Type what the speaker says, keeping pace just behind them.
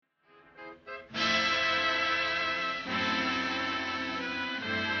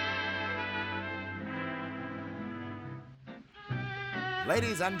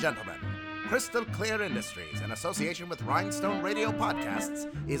Ladies and gentlemen, Crystal Clear Industries, in association with Rhinestone Radio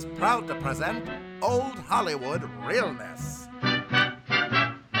Podcasts, is proud to present Old Hollywood Realness.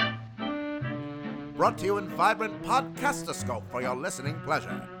 Brought to you in vibrant podcastoscope for your listening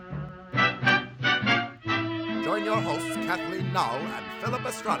pleasure. Join your hosts Kathleen Null and Philip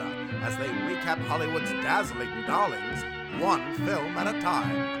Estrada as they recap Hollywood's dazzling darlings, one film at a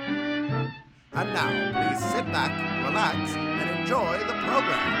time. And now, please sit back, relax, and enjoy the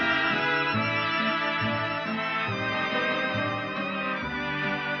program.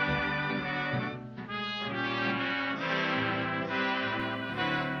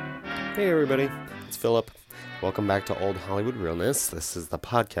 Hey everybody, it's Philip. Welcome back to Old Hollywood Realness. This is the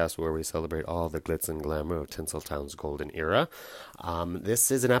podcast where we celebrate all the glitz and glamour of Tinseltown's golden era. This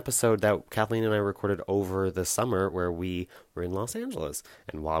is an episode that Kathleen and I recorded over the summer where we were in Los Angeles.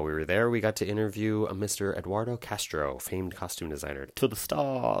 And while we were there, we got to interview Mr. Eduardo Castro, famed costume designer, to the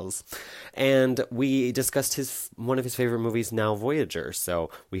stars. And we discussed one of his favorite movies, Now Voyager.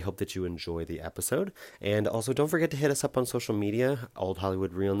 So we hope that you enjoy the episode. And also don't forget to hit us up on social media, Old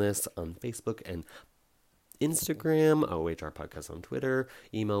Hollywood Realness on Facebook and Instagram, OHR Podcast on Twitter,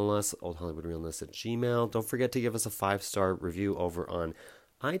 email us, oldhollywoodrealness@gmail. Don't forget to give us a 5-star review over on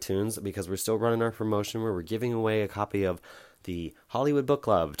iTunes because we're still running our promotion where we're giving away a copy of the Hollywood Book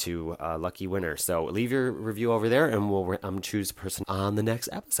Club to a lucky winner. So leave your review over there and we'll choose a person on the next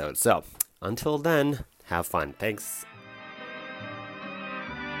episode. So until then, have fun. Thanks.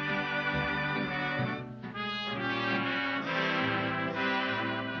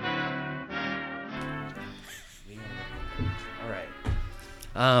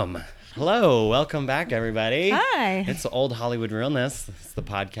 Hello, welcome back, everybody. Hi. It's Old Hollywood Realness. It's the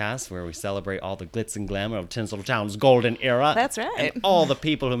podcast where we celebrate all the glitz and glamour of Tinseltown's golden era. That's right. And all the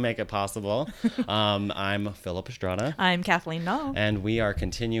people who make it possible. I'm Philip Estrada. I'm Kathleen Null. And we are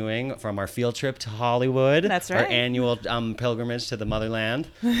continuing from our field trip to Hollywood. That's right. Our annual pilgrimage to the motherland.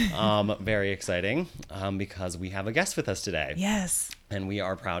 Very exciting because we have a guest with us today. Yes. And we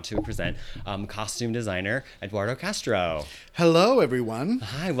are proud to present costume designer Eduardo Castro. Hello, everyone.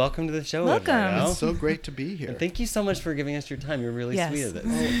 Hi, welcome to the show, Welcome. Eduardo. It's so great to be here. And thank you so much for giving us your time. You're really Yes. sweet of this.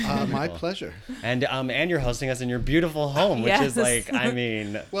 My pleasure. And you're hosting us in your beautiful home, which is Yes. like, I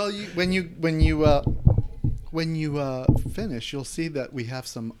mean, Well, when you finish, you'll see that we have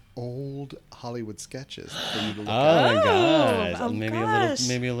some old Hollywood sketches for you to look at. my God, oh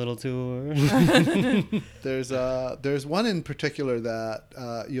maybe a little tour. There's one in particular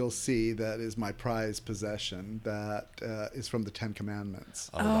that you'll see that is my prized possession. That is from the Ten Commandments,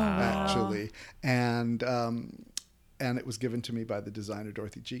 actually, and it was given to me by the designer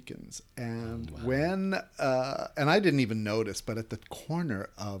Dorothy Jenkins. And when and I didn't even notice, but at the corner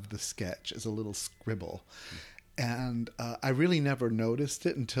of the sketch is a little scribble. And I really never noticed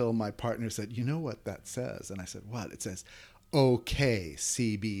it until my partner said, "You know what that says?" And I said, "What?" It says, "OK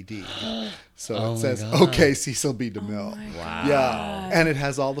CBD." So it says, "OK Cecil B. DeMille." Wow. Yeah. And it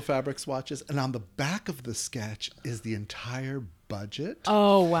has all the fabric swatches. And on the back of the sketch is the entire budget.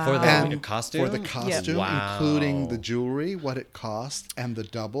 Oh, wow. For the And costume? For the costume, Wow. including the jewelry, what it cost, and the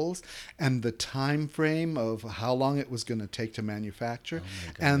doubles, and the time frame of how long it was going to take to manufacture,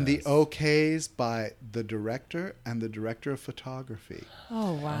 and the OKs by the director and the director of photography.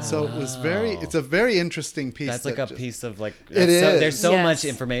 Oh, wow. So it's a very interesting piece. That's like a piece of like, It is. There's so Yes. much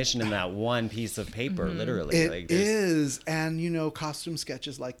information in that one piece of paper, literally. It is, and costume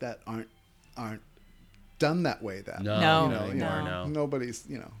sketches like that aren't done that way. No. Nobody's,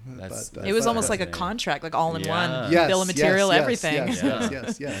 It was almost like a contract, like all in Yeah. one. Yes, Bill of material, yes, everything.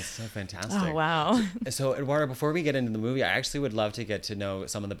 Yes. That's so fantastic. Oh, wow. So, Eduardo, before we get into the movie, I actually would love to get to know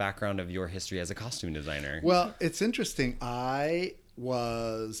some of the background of your history as a costume designer. Well, it's interesting. I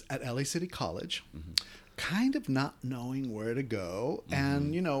was at LA City College, kind of not knowing where to go.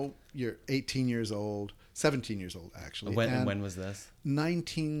 And, you're 18 years old, 17 years old, actually. When was this?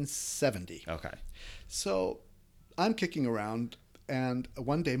 1970. Okay. So I'm kicking around, and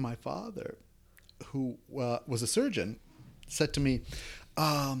one day my father, who was a surgeon, said to me,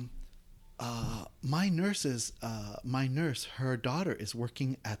 my nurse, her daughter is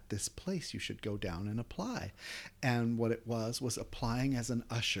working at this place. You should go down and apply. And what it was applying as an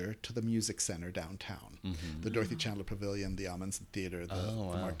usher to the music center downtown, the Dorothy Chandler Pavilion, the Ahmanson Theater, the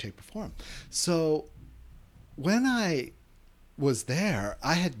Marte Perform. So when I was there,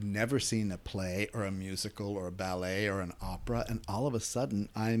 I had never seen a play or a musical or a ballet or an opera, and all of a sudden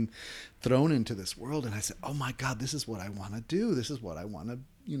I'm thrown into this world, and I said, oh my God, this is what I want to do. This is what I want to,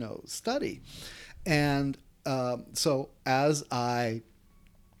 study. And so as I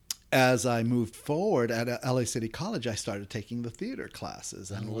as I moved forward at LA City College, I started taking the theater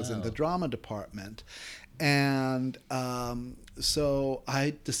classes and was in the drama department. And so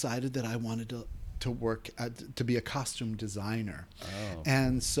I decided that I wanted to work to be a costume designer.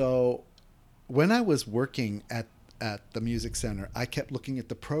 And so when I was working at the Music Center, I kept looking at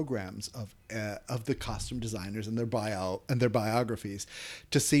the programs of the costume designers and their biographies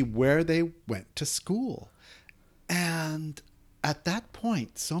to see where they went to school. And at that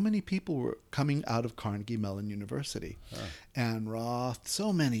point, so many people were coming out of Carnegie Mellon University and Roth.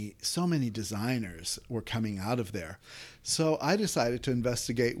 So many designers were coming out of there. So I decided to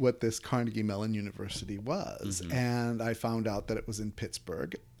investigate what this Carnegie Mellon University was. And I found out that it was in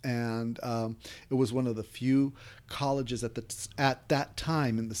Pittsburgh. And it was one of the few colleges at that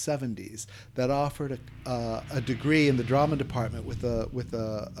time in the 70s that offered a degree in the drama department with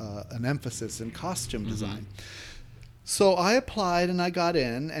an emphasis in costume design. So I applied and I got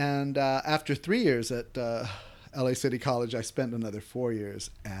in, and after 3 years at LA City College, I spent another 4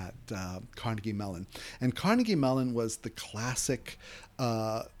 years at Carnegie Mellon. And Carnegie Mellon was the classic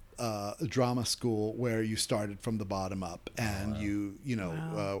drama school where you started from the bottom up, and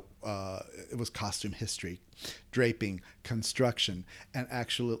it was costume history, draping, construction, and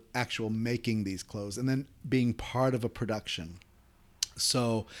actual making these clothes, and then being part of a production.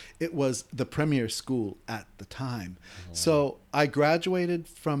 So it was the premier school at the time. So I graduated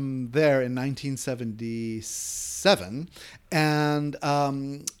from there in 1977, and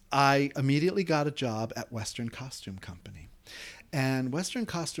I immediately got a job at Western Costume Company. And Western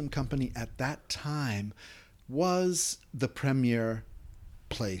Costume Company at that time was the premier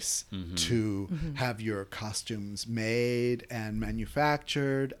place to have your costumes made and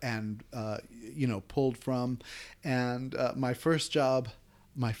manufactured and pulled from. And my first job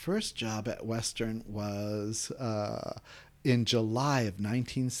at Western was in July of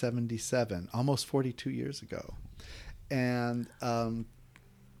 1977, almost 42 years ago. And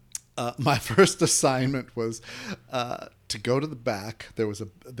my first assignment was to go to the back. There was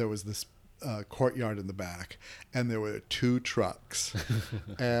this courtyard in the back, and there were 2 trucks.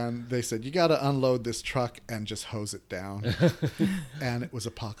 And they said, you got to unload this truck and just hose it down. And it was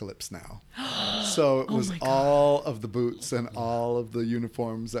Apocalypse Now. So it was all of the boots and all of the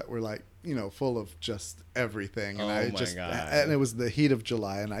uniforms that were full of just everything. And and it was the heat of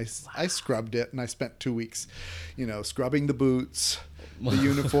July, and I scrubbed it, and I spent 2 weeks, scrubbing the boots, the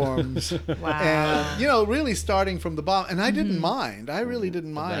uniforms, and really starting from the bottom. And I didn't mind. I really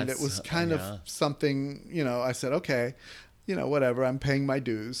didn't mind. It was kind of something. I said, okay, whatever. I'm paying my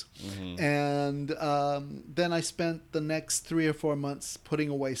dues. And then I spent the next 3 or 4 months putting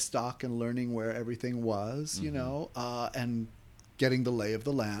away stock and learning where everything was. And getting the lay of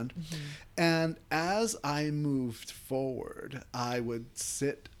the land. And as I moved forward, I would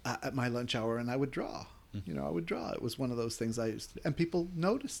sit at my lunch hour and I would draw. I would draw. It was one of those things I used to do. And people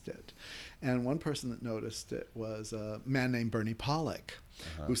noticed it. And one person that noticed it was a man named Bernie Pollock,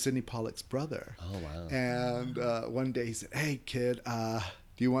 who's Sidney Pollock's brother. Oh, wow. And one day he said, hey, kid, do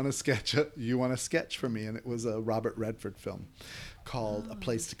you want to sketch it? You want to sketch for me? And it was a Robert Redford film called A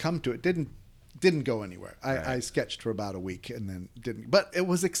Place to Come To. It didn't go anywhere. I sketched for about a week and then didn't. But it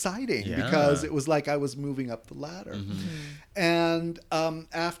was exciting because it was like I was moving up the ladder. And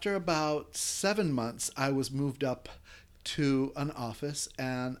after about 7 months, I was moved up to an office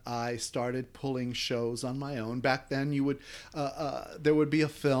and I started pulling shows on my own. Back then, there would be a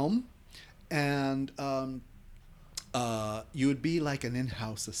film, and you would be like an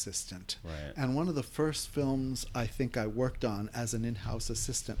in-house assistant. Right. And one of the first films I think I worked on as an in-house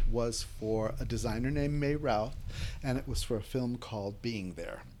assistant was for a designer named May Routh, and it was for a film called Being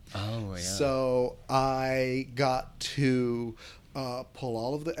There. Oh, yeah. So I got to pull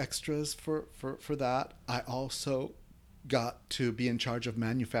all of the extras for that. I also got to be in charge of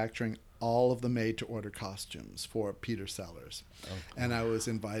manufacturing all of the made-to-order costumes for Peter Sellers. Oh, cool. And I was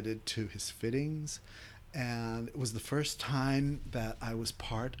invited to his fittings. And it was the first time that I was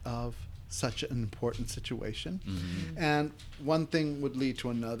part of such an important situation. And one thing would lead to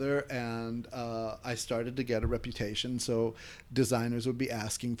another, and I started to get a reputation. So designers would be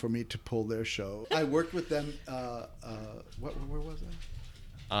asking for me to pull their show. I worked with them. Where was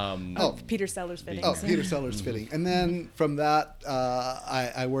I? Peter Sellers Fitting. Oh, Peter Sellers Fitting. And then from that,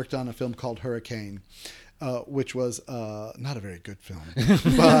 I worked on a film called Hurricane. Which was not a very good film,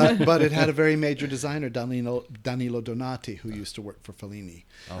 but it had a very major designer, Danilo Donati, who used to work for Fellini.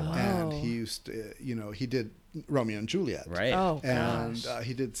 Oh, wow. And he used to, he did Romeo and Juliet. Right. Oh, and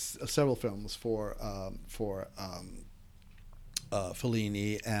he did several films for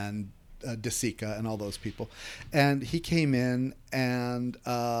Fellini, and DeSica and all those people. And he came in and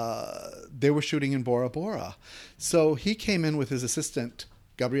they were shooting in Bora Bora. So he came in with his assistant,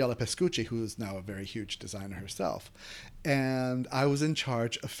 Gabriella Pescucci, who is now a very huge designer herself. And I was in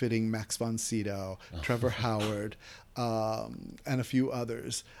charge of fitting Max von Sydow, Trevor Howard, and a few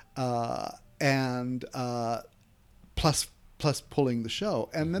others. Plus pulling the show.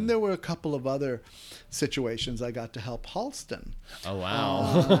 And then there were a couple of other situations I got to help Halston. Oh, wow.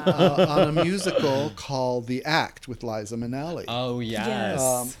 On a musical called The Act with Liza Minnelli. Oh,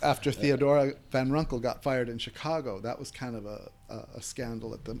 yes. After Theodora Van Runkel got fired in Chicago. That was kind of a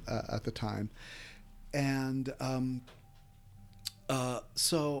scandal at the time. And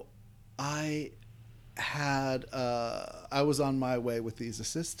so I was on my way with these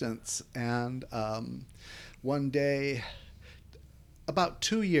assistants, and one day, about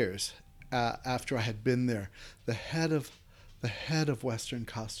 2 years after I had been there, the head of Western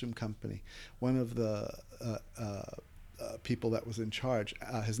Costume Company, one of the people that was in charge,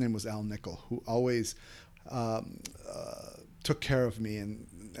 his name was Al Nickel, who always took care of me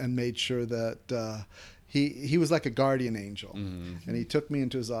and made sure that he was like a guardian angel. Mm-hmm. And he took me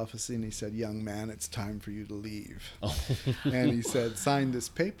into his office and he said, "Young man, it's time for you to leave." Oh. And he said, "Sign this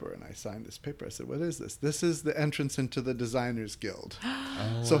paper." And I signed this paper. I said, "What is this?" "This is the entrance into the Designers Guild."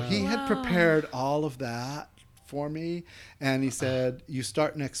 So he had prepared all of that for me. And he said, "You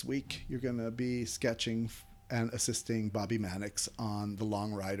start next week. You're going to be sketching and assisting Bobby Mannix on The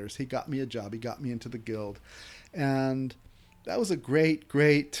Long Riders." He got me a job. He got me into the guild. And that was a great,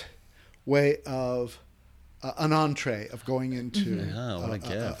 great way of an entree of going into what a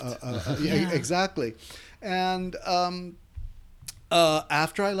gift. Exactly. And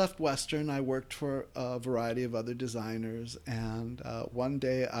after I left Western, I worked for a variety of other designers, and one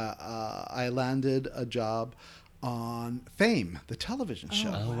day I landed a job on Fame, the television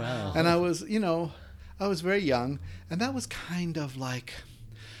show. Oh, wow. And I was very young, and that was kind of like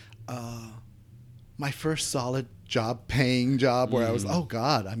my first solid paying job where I was, oh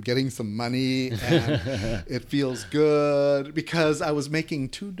God, I'm getting some money and it feels good, because I was making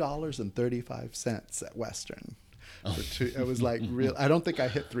 $2.35 at Western. It was like real. I don't think I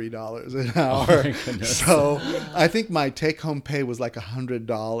hit $3 an hour. Oh, so I think my take-home pay was like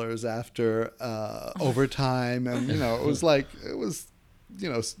 $100 after overtime, and it was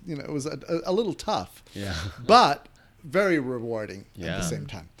a little tough. Yeah. But very rewarding at the same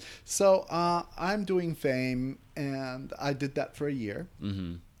time. So I'm doing Fame, and I did that for a year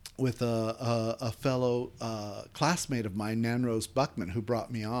with a fellow classmate of mine, Nan Rose Buckman, who brought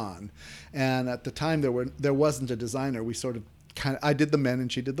me on. And at the time, there wasn't a designer. We sort of I did the men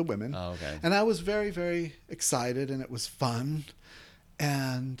and she did the women. Oh, okay. And I was very, very excited, and it was fun,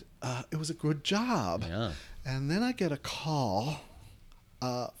 and it was a good job. Yeah. And then I get a call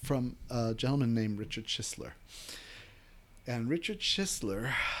from a gentleman named Richard Schisler. And Richard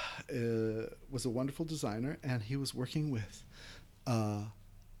Schisler was a wonderful designer, and he was working with a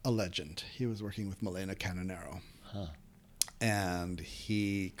legend. He was working with Milena Canonero. Huh. And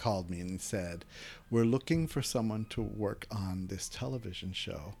he called me and said, "We're looking for someone to work on this television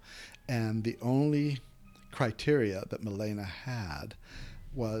show. And the only criteria that Milena had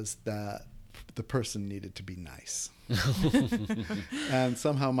was that the person needed to be nice." And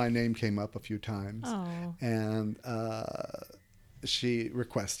somehow my name came up a few times. Oh. And she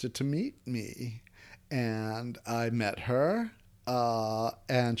requested to meet me, and I met her,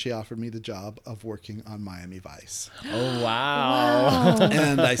 and she offered me the job of working on Miami Vice. Oh, wow.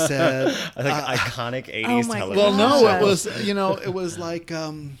 And I said, iconic 80s television. Well, no, it was like,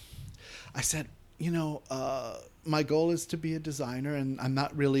 I said, my goal is to be a designer, and I'm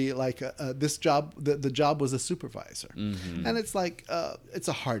not really like this job. The job was a supervisor, and it's like it's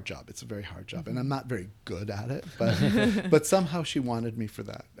a hard job. It's a very hard job, and I'm not very good at it. But somehow she wanted me for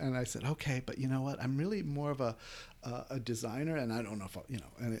that, and I said, okay. But you know what? I'm really more of a designer, and I don't know if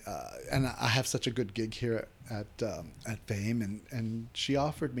and I have such a good gig here at Fame, and she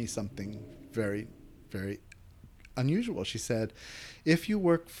offered me something very, very unusual. She said, "If you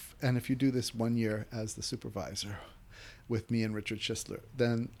work and if you do this 1 year as the supervisor with me and Richard Schisler,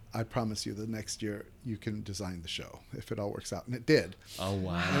 then I promise you the next year you can design the show if it all works out." And it did. Oh,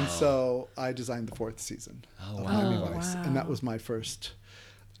 wow. And so I designed the 4th season of Miami Vice. Wow. And that was my first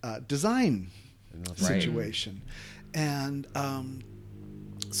design situation. And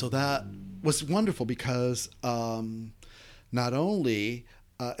so that was wonderful, because not only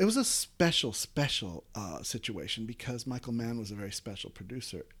it was a special situation, because Michael Mann was a very special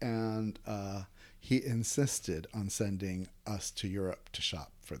producer, and he insisted on sending us to Europe to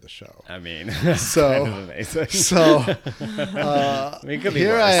shop for the show. I mean, so kind of amazing. So it could be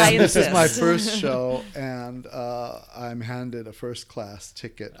here worse. I am. I This is my insist. first show, and I'm handed a first class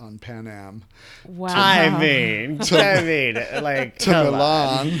ticket on Pan Am Wow. I mean, like to come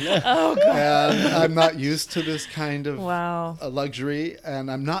on. Milan. Oh God. And I'm not used to this kind of Wow. luxury, and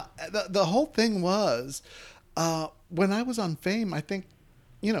I'm not. The whole thing was when I was on Fame, I think,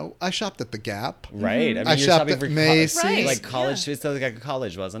 I shopped at the Gap. Right. I mean, I you're shopped shopping at for Macy's. Right. like college. Yeah. It's like a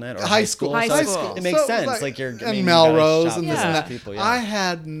college, wasn't it? Or High school. High So school. it makes So it was sense. Like you're and I mean, Melrose you gotta and shop this for and Yeah. that. people, yeah. I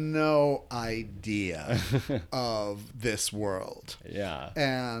had no idea of this world. Yeah.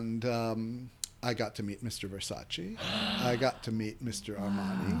 And I got to meet Mr. Versace. I got to meet Mr.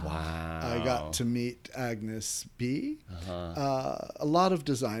 Armani. Wow. I got to meet Agnes B. Uh-huh. A lot of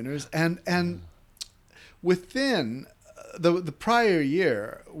designers, and within the prior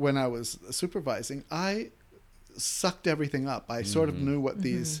year when I was supervising, I sucked everything up. I sort of knew what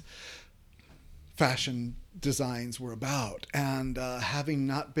these fashion designs were about, and having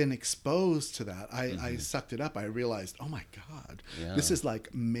not been exposed to that, I sucked it up. I realized, oh my God, this is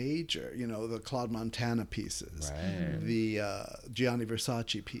like major, the Claude Montana pieces, Right. the Gianni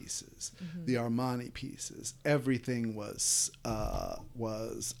Versace pieces, the Armani pieces. Everything was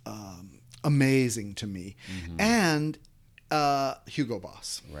amazing to me, and Hugo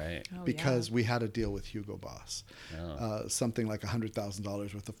Boss. Right. Oh, Because we had a deal with Hugo Boss, Yeah. something like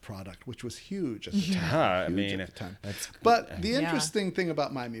 $100,000 worth of product, which was huge at the time. Yeah, I Huge mean, at the time. that's But the Yeah. interesting thing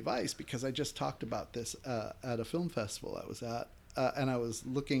about Miami Vice, because I just talked about this at a film festival I was at, and I was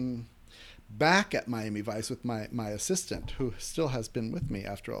looking back at Miami Vice with my assistant, who still has been with me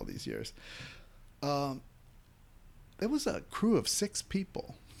after all these years. There was a crew of 6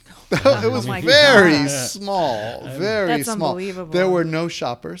 people. It was my very God. small, very That's small. unbelievable. There were no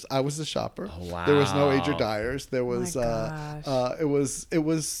shoppers. I was the shopper. Oh, There was no wow. Adria Dyers. There was gosh. it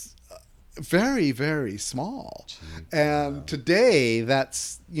was very, very small. And today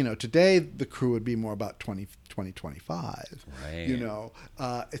today the crew would be more about 20, 25. Right.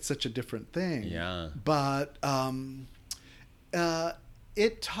 It's such a different thing. Yeah. But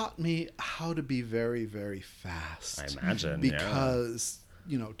it taught me how to be very, very fast. I imagine. Because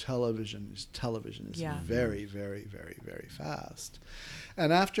television is Yeah. very, very, very, very fast.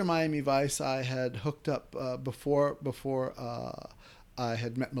 And after Miami Vice, I had hooked up before I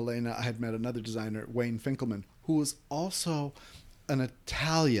had met Milena. I had met another designer, Wayne Finkelman, who was also an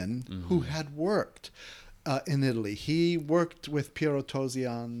Italian who had worked in Italy. He worked with Piero Tosi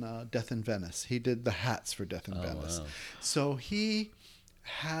on Death in Venice. He did the hats for Death in Venice. Wow. So he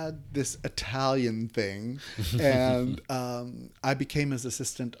had this Italian thing, and I became his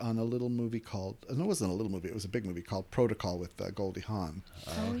assistant on a little movie called, no, it wasn't a little movie, it was a big movie called Protocol with Goldie Hawn.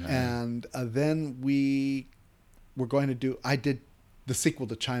 And then we were going to do, I did the sequel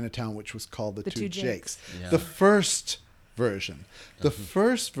to Chinatown, which was called The Two Jakes. Yeah. The first version. The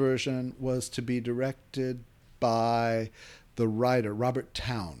first version was to be directed by the writer, Robert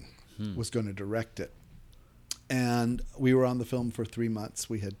Towne, was going to direct it. And we were on the film for 3 months.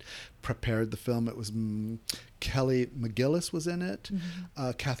 We had prepared the film. It was Kelly McGillis was in it.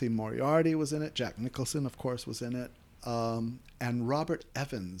 Kathy Moriarty was in it. Jack Nicholson, of course, was in it. And Robert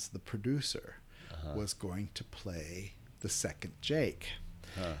Evans, the producer, was going to play the second Jake.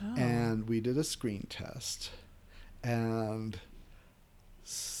 And we did a screen test. And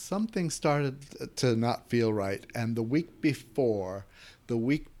something started to not feel right. And the week before,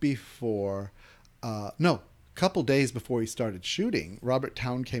 couple days before he started shooting, Robert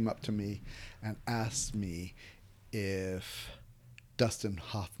Towne came up to me and asked me if Dustin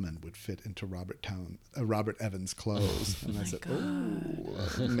Hoffman would fit into Robert Evans' clothes. And I said,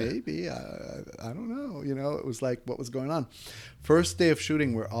 oh, maybe. I don't know. It was like, what was going on? First day of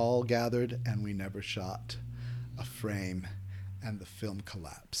shooting, we're all gathered, and we never shot a frame, and the film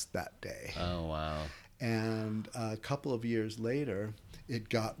collapsed that day. Oh, wow. And a couple of years later, it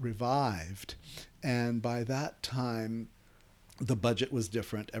got revived. And by that time, the budget was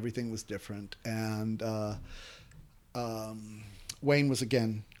different. Everything was different. And Wayne was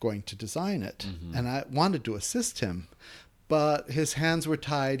again going to design it. And I wanted to assist him. But his hands were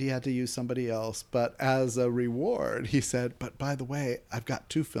tied. He had to use somebody else. But as a reward, he said, but by the way, I've got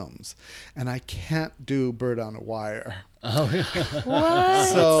 2 films. And I can't do Bird on a Wire. What?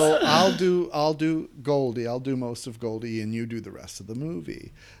 So I'll do Goldie. I'll do most of Goldie, and you do the rest of the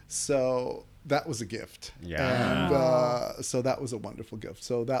movie. So that was a gift. Yeah. And so that was a wonderful gift.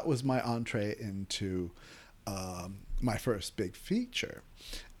 So that was my entree into my first big feature,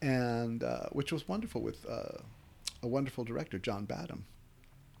 and which was wonderful with a wonderful director, John Badham.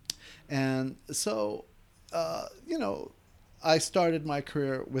 And so, I started my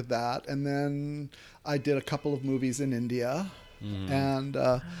career with that, and then I did a couple of movies in India, and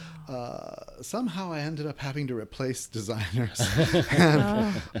somehow I ended up having to replace designers.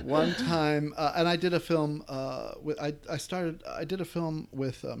 And one time, and I did a film. I did a film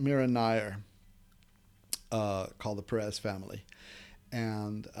with Mira Nair called The Perez Family,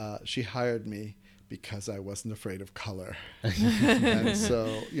 and she hired me because I wasn't afraid of color. And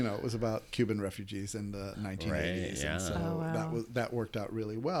so, it was about Cuban refugees in the 1980s. Right, yeah. And so Oh, wow. that worked out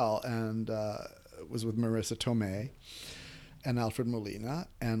really well. And it was with Marissa Tomei and Alfred Molina.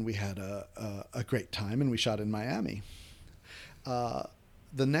 And we had a great time, and we shot in Miami. The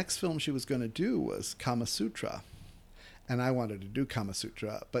next film she was going to do was Kama Sutra. And I wanted to do Kama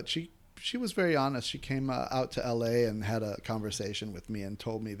Sutra, but she was very honest. She came out to LA and had a conversation with me and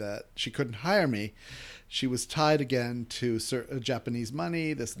told me that she couldn't hire me. She was tied again to Japanese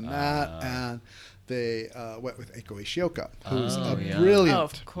money, this and that, and they went with Eiko Ishioka, who's brilliant, Oh,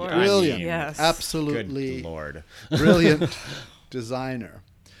 of course. brilliant, Yes. absolutely Good Lord. brilliant designer.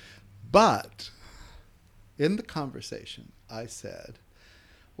 But in the conversation, I said,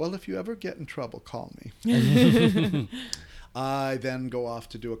 well, if you ever get in trouble, call me. I then go off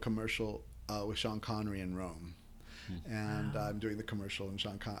to do a commercial with Sean Connery in Rome. And I'm doing the commercial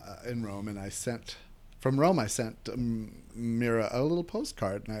in Rome. And I sent Mira a little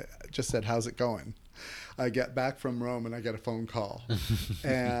postcard. And I just said, how's it going? I get back from Rome and I get a phone call.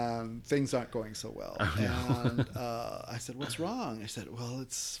 And things aren't going so well. And I said, what's wrong? I said, well,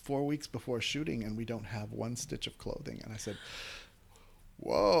 it's 4 weeks before shooting and we don't have one stitch of clothing. And I said,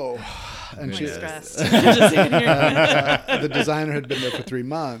 whoa. And I'm stressed. Just even hearing the designer had been there for 3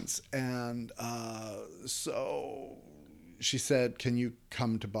 months. And so she said, can you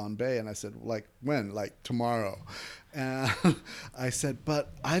come to Bombay? And I said, like when? Like tomorrow. And I said,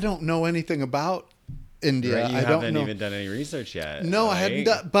 but I don't know anything about India. Right, you I haven't don't know. even done any research yet. No, right? I hadn't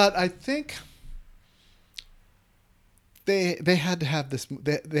done, but I think they had to have this.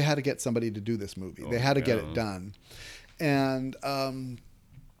 They had to get somebody to do this movie. They had to get it done. And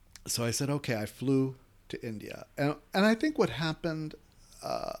so I said, okay. I flew to India, and I think what happened.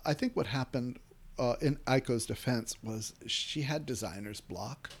 In Eiko's defense was she had designer's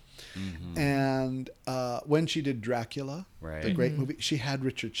block. Mm-hmm. And when she did Dracula, the great movie, she had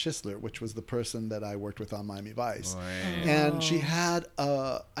Richard Schisler, which was the person that I worked with on Miami Vice. Right. And she had,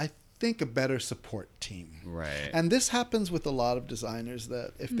 I think, a better support team. Right. And this happens with a lot of designers,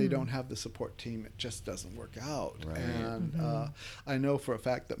 that if they don't have the support team, it just doesn't work out. Right. And I know for a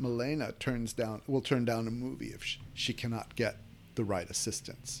fact that Milena will turn down a movie if she cannot get the right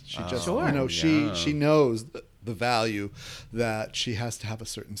assistants. She just, she knows the value that she has to have a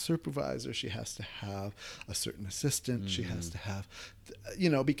certain supervisor, she has to have a certain assistant, she has to have,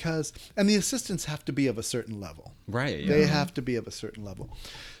 because, and the assistants have to be of a certain level. Right. Yeah. They have to be of a certain level.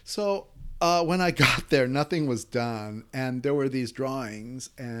 So when I got there, nothing was done, and there were these drawings,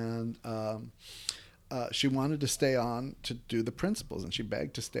 and she wanted to stay on to do the principles, and she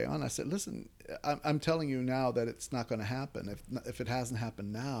begged to stay on. I said, listen, I'm telling you now that it's not going to happen if it hasn't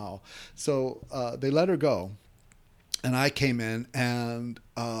happened now. So they let her go. And I came in and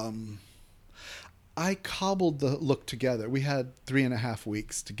I cobbled the look together. We had 3.5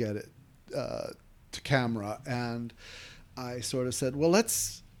 weeks to get it to camera. And I sort of said, well,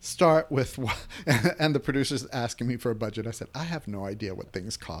 let's start with and the producers asking me for a budget. I said, I have no idea what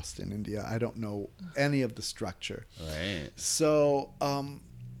things cost in India. I don't know any of the structure. Right. So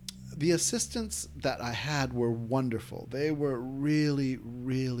the assistants that I had were wonderful. They were really,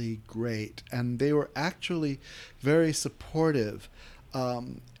 really great. And they were actually very supportive.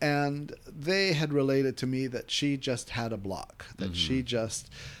 And they had related to me that she just had a block, that she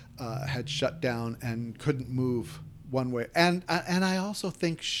just had shut down and couldn't move one way. And I also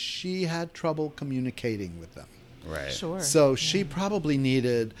think she had trouble communicating with them. Right. Sure. So she probably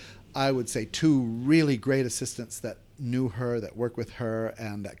needed, I would say, 2 really great assistants that knew her, that worked with her,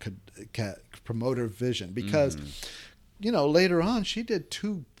 and that could promote her vision. Because, later on, she did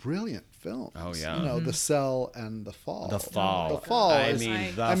 2 brilliant films. Oh, yeah. The Cell and The Fall. The Fall. The Fall.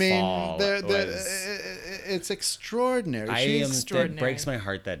 Fall. It's extraordinary. It breaks my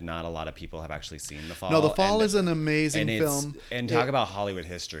heart that not a lot of people have actually seen The Fall. No, The Fall is an amazing film. And talk about Hollywood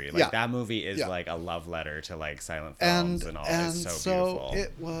history. That movie is like a love letter to like silent films and all. It's so beautiful.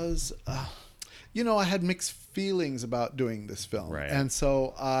 It was, I had mixed feelings about doing this film. Right. And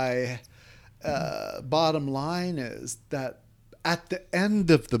so bottom line is that at the end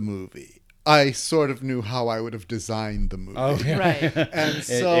of the movie, I sort of knew how I would have designed the movie. Okay. Right. And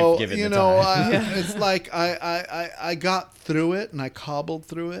so, given you the know, time. it's like I got through it and I cobbled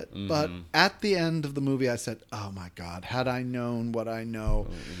through it. But at the end of the movie, I said, oh my God, had I known what I know,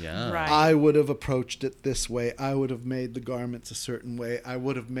 Yeah. Right. I would have approached it this way. I would have made the garments a certain way. I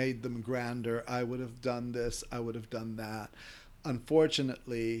would have made them grander. I would have done this. I would have done that.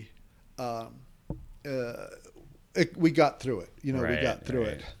 Unfortunately, we got through it. You know, we Right, got through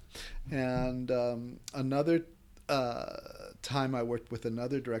right. it. And another time I worked with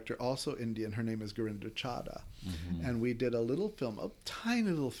another director, also Indian. Her name is Gurinder Chadha. And we did a little film, a tiny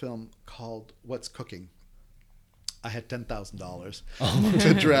little film called What's Cooking. I had $10,000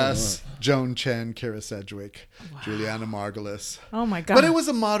 to dress Joan Chen, Kira Sedgwick, Juliana Margulis. Oh my God. But it was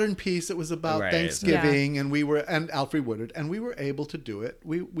a modern piece. It was about Right. Thanksgiving, and Alfred Woodard, and we were able to do it.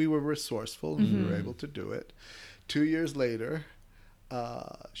 We were resourceful, and we were able to do it. 2 years later,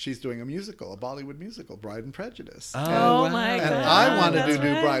 she's doing a musical, a Bollywood musical, Bride and Prejudice. Oh my And God. I wanted to that's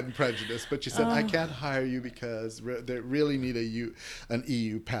do right. Bride and Prejudice, but she said, I can't hire you because they really need an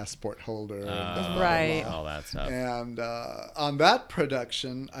EU passport holder. And blah, blah, Right. blah. All that stuff. And on that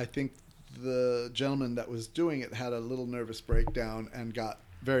production, I think the gentleman that was doing it had a little nervous breakdown and got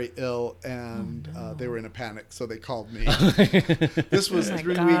very ill, and they were in a panic, so they called me. This was Oh my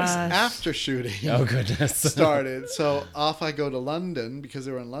 3 gosh. weeks after shooting Oh, goodness. started. So off I go to London because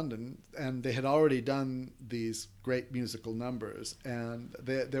they were in London, and they had already done these great musical numbers, and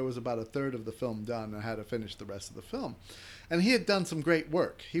there was about a third of the film done. I had to finish the rest of the film, and he had done some great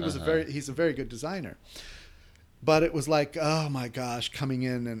work. He was he's a very good designer. But it was like, oh my gosh, coming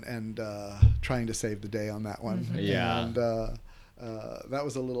in and trying to save the day on that one. Yeah. And that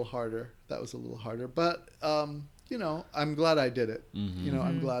was a little harder. But, you know, I'm glad I did it. You know,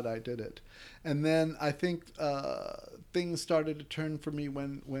 I'm glad I did it. And then I think things started to turn for me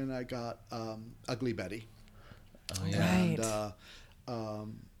when I got Ugly Betty. Oh, yeah. Right.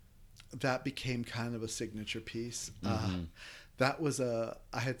 And that became kind of a signature piece. That was I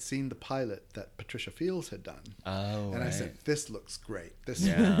had seen the pilot that Patricia Fields had done. Oh, And I right. said, this looks great.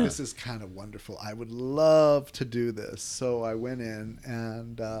 Yeah. This is kind of wonderful. I would love to do this. So I went in,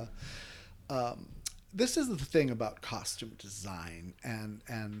 and this is the thing about costume design and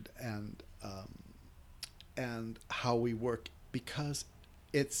how we work, because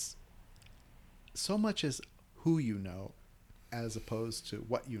it's so much as who you know as opposed to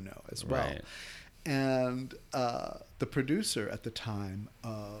what you know as well. Right. And the producer at the time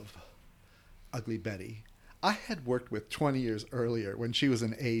of Ugly Betty, I had worked with 20 years earlier when she was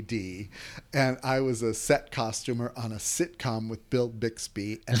an AD, and I was a set costumer on a sitcom with Bill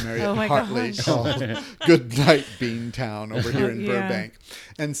Bixby and Mariette Oh my Hartley gosh. called Good Night Beantown over here in Yeah. Burbank.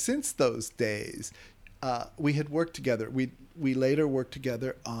 And since those days, we had worked together. We later worked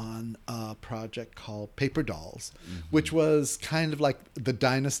together on a project called Paper Dolls, which was kind of like the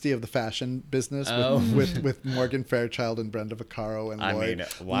dynasty of the fashion business with Morgan Fairchild and Brenda Vaccaro and I Lloyd. mean,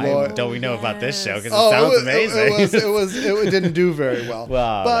 why Lloyd- don't we know about this show? Because it Oh, sounds it amazing. it didn't do very well.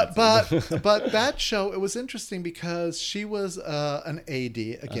 Wow, but that show, it was interesting because she was an AD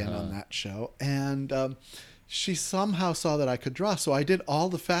again on that show, and she somehow saw that I could draw, so I did all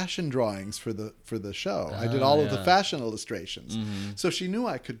the fashion drawings for the show. I did all of the fashion illustrations, so she knew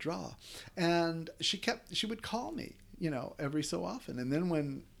I could draw, and she would call me, you know, every so often. And then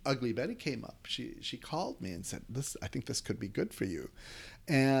when Ugly Betty came up, she called me and said, I think this could be good for you,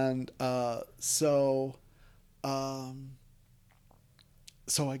 and so I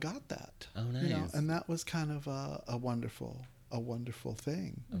got that. Oh, You know, nice. and that was kind of a wonderful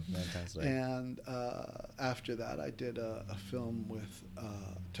thing. Fantastic. And after that, I did a film with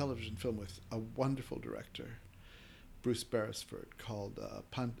television film with a wonderful director, Bruce Beresford, called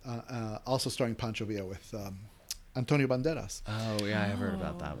also starring Pancho Villa with Antonio Banderas. Oh, yeah, I've heard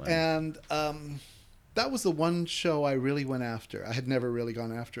about that one. And that was the one show I really went after. I had never really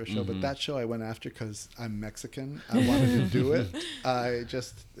gone after a show, but that show I went after because I'm Mexican. I wanted to do it.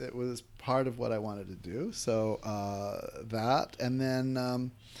 It was part of what I wanted to do. So that, and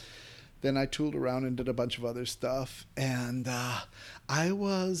then I tooled around and did a bunch of other stuff. And I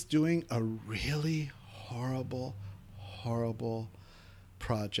was doing a really horrible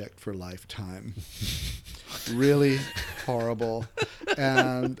project for Lifetime. Really horrible,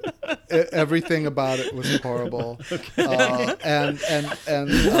 and everything about it was horrible.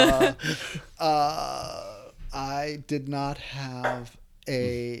 I did not have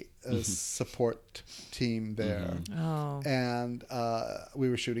a support team there. Oh. And we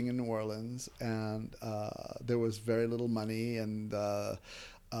were shooting in New Orleans, and there was very little money, and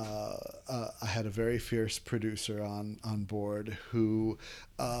I had a very fierce producer on board who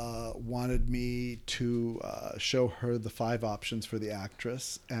wanted me to show her the 5 options for the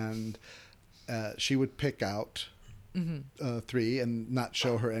actress, and she would pick out 3 and not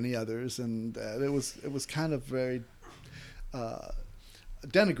show her any others, and it was kind of very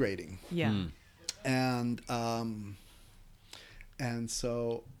denigrating. Yeah. And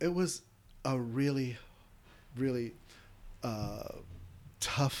so it was a really, really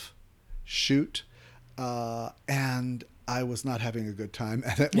tough shoot, and I was not having a good time.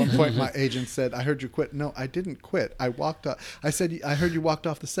 And at one point, my agent said, "I heard you quit." No, I didn't quit. I walked off. I said, "I heard you walked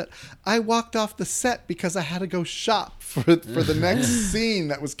off the set." I walked off the set because I had to go shop for the next scene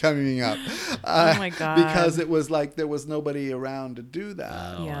that was coming up. Oh my God. Because it was like there was nobody around to do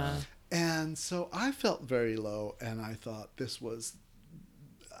that. Oh, Yeah. And so I felt very low, and I thought this was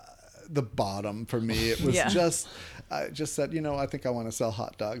the bottom for me. It was I just said, I think I want to sell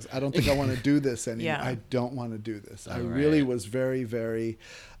hot dogs. I don't think I want to do this anymore. Yeah. I don't want to do this. I All really right. was very, very,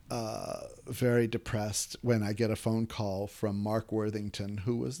 very depressed when I get a phone call from Mark Worthington,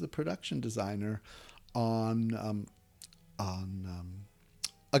 who was the production designer on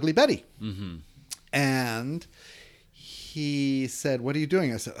Ugly Betty. Mm-hmm. And he said, "What are you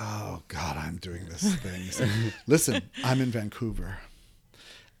doing?" I said, "Oh God, I'm doing this thing." He said, "Listen, I'm in Vancouver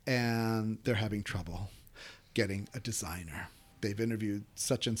and they're having trouble getting a designer. They've interviewed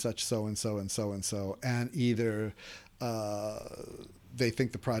such and such, so and so and so and so, and either they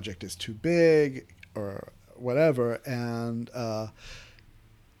think the project is too big or whatever." And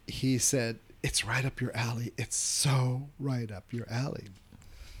he said, "It's right up your alley. It's so right up your alley."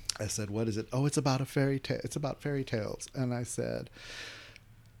 I said, "What is it?" "Oh, it's about a fairy tale. It's about fairy tales." And I said,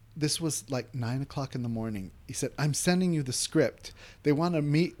 this was like 9:00 in the morning. He said, "I'm sending you the script. They want to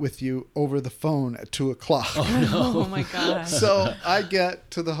meet with you over the phone at 2:00. Oh my God. So I get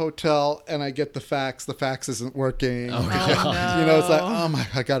to the hotel and I get the fax. The fax isn't working. no. It's like, oh my,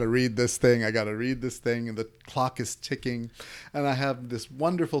 I got to read this thing. And the clock is ticking. And I have this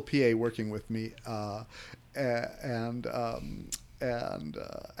wonderful PA working with me.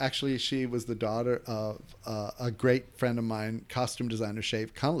 Actually, she was the daughter of a great friend of mine, costume designer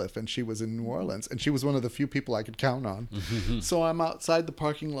Shave Cunliffe, and she was in New Orleans, and she was one of the few people I could count on. So I'm outside the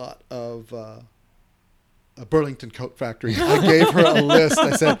parking lot of a Burlington Coat Factory. I gave her a list.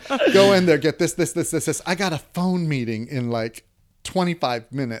 I said, "Go in there, get this. I got a phone meeting in like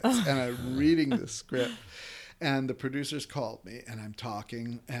 25 minutes, and I'm reading the script." And the producers called me, and I'm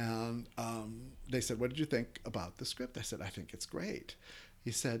talking, and they said, "What did you think about the script?" I said, "I think it's great." He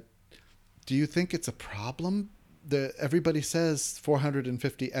said, "Do you think it's a problem? Everybody says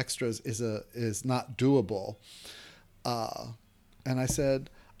 450 extras is not doable." And I said,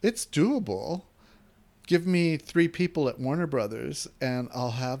 "It's doable. Give me 3 people at Warner Brothers, and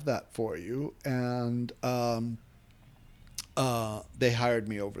I'll have that for you." And they hired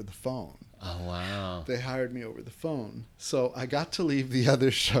me over the phone. Oh, wow. They hired me over the phone. So I got to leave the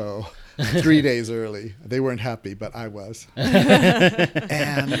other show 3 days early. They weren't happy, but I was.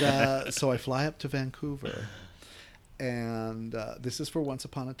 And so I fly up to Vancouver. And this is for Once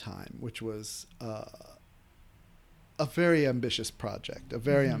Upon a Time, which was a very ambitious project, a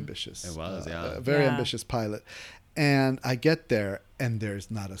very ambitious. It was, yeah. A very Yeah. ambitious pilot. And I get there, and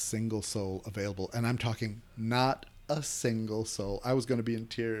there's not a single soul available. And I'm talking not a single soul. I was going to be in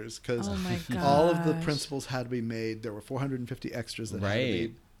tears because Oh my all of the gosh. principals had to be made. There were 450 extras that had to Right.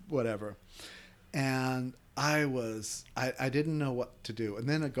 be whatever. And I didn't know what to do. And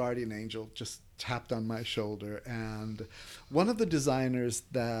then a guardian angel just tapped on my shoulder. And one of the designers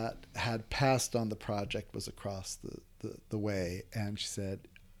that had passed on the project was across the way. And she said,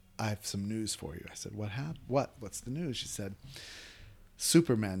 "I have some news for you." I said, "What happened? What's the news?" She said,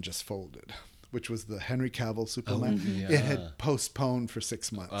 "Superman just folded," which was the Henry Cavill Superman. yeah. It had postponed for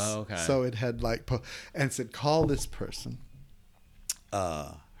 6 months. Oh, okay. So it had and said, "Call this person."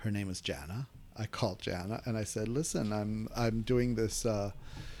 Her name is Jana. I called Jana and I said, "Listen, I'm doing this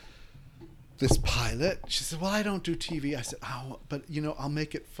this pilot." She said, "Well, I don't do TV." I said, "Oh, but I'll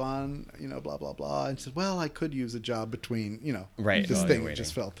make it fun, blah blah blah." And she said, "Well, I could use a job between, Right, this while thing you're that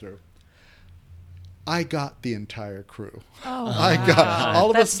just waiting. fell through." I got the entire crew. Oh, I wow. got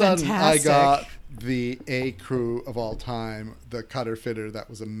all of That's a sudden fantastic. I got the A crew of all time, the cutter fitter that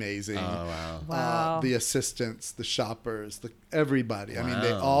was amazing. Oh, wow. Wow. The assistants, the shoppers, everybody. I mean,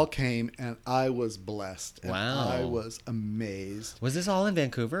 they Wow. all came, and I was blessed. And Wow. I was amazed. Was this all in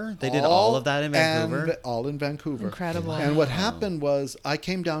Vancouver? They did all of that in Vancouver? And all in Vancouver. Incredible. And what happened was I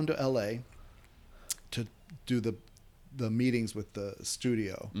came down to LA to do the the meetings with the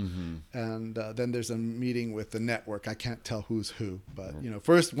studio, and then there's a meeting with the network. I can't tell who's who, but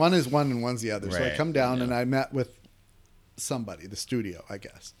first one is one and one's the other. So I Right. come down and I met with somebody, the studio, I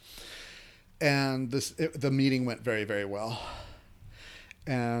guess, and the meeting went very, very well.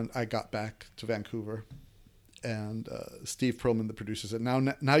 And I got back to Vancouver, and Steve Perlman, the producer, said,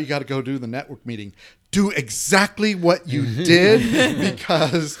 "Now you got to go do the network meeting. Do exactly what you did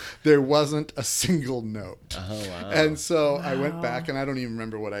because there wasn't a single note." Oh, wow. And so I went back, and I don't even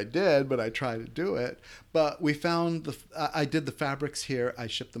remember what I did, but I tried to do it. But we found I did the fabrics here. I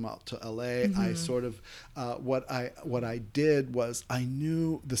shipped them out to LA. I sort of what I did was I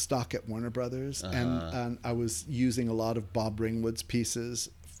knew the stock at Warner Brothers, and I was using a lot of Bob Ringwood's pieces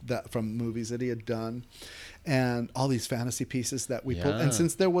from movies that he had done, and all these fantasy pieces that we pulled. And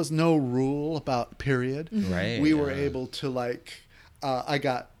since there was no rule about period, Right, we were able to I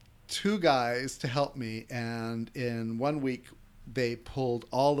got 2 guys to help me, and in 1 week they pulled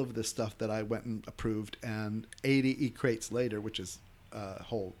all of the stuff that I went and approved, and 80 e-crates later, which is a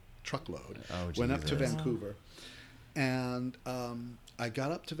whole truckload, went up to Jesus. Vancouver. And I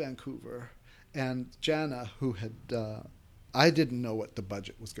got up to Vancouver, and Jana, who had I didn't know what the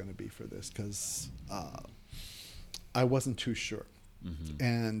budget was going to be for this because I wasn't too sure.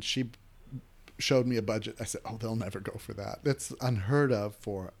 And she showed me a budget. I said, "Oh, they'll never go for that. That's unheard of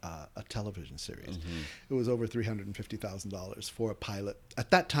for a television series." It was over $350,000 for a pilot. At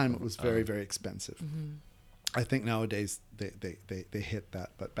that time, it was very, very expensive. I think nowadays they hit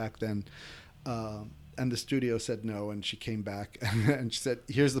that, but back then, and the studio said no, and she came back and she said,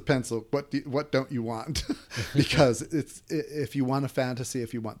 "Here's the pencil. What don't you want?" Because if you want a fantasy,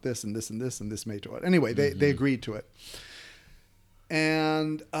 if you want this and this and this and this made to it. Anyway, they agreed to it.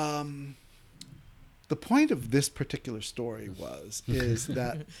 And the point of this particular story is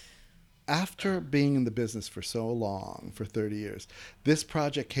that after being in the business for so long, for 30 years, this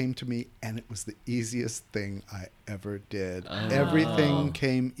project came to me, and it was the easiest thing I ever did. Everything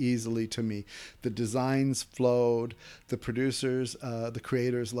came easily to me. The designs flowed. The producers, the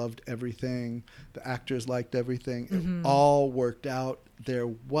creators loved everything. The actors liked everything. It all worked out. There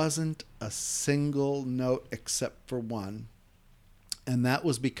wasn't a single note except for one. And that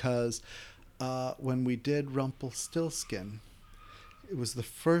was because when we did Rumpelstiltskin, it was the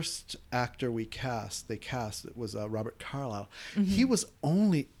first actor they cast. It was Robert Carlyle. He was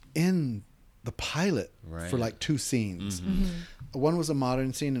only in the pilot for like 2 scenes. One was a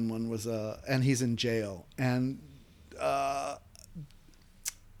modern scene, and one was and he's in jail. And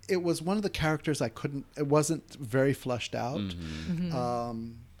it was one of the characters it wasn't very fleshed out.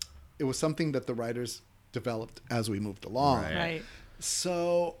 It was something that the writers developed as we moved along. Right.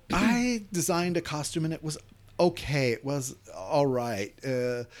 So I designed a costume, and it was okay. It was all right.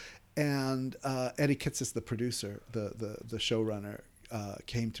 And Eddie Kitsis, the producer, the showrunner,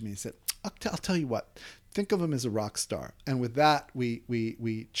 came to me and said, I'll tell you what, think of him as a rock star. And with that,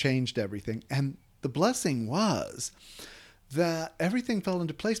 we changed everything. And the blessing was that everything fell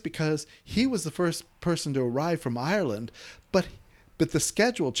into place because he was the first person to arrive from Ireland, but the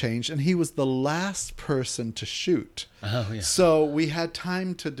schedule changed, and he was the last person to shoot. So we had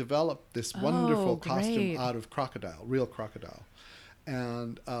time to develop this wonderful costume out of real crocodile.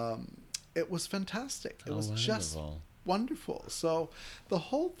 And it was fantastic. It was just wonderful. So the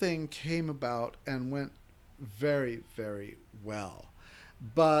whole thing came about and went very, very well.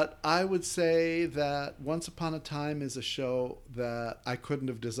 But I would say that Once Upon a Time is a show that I couldn't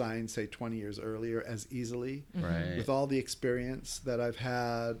have designed, say, 20 years earlier as easily. Right. With all the experience that I've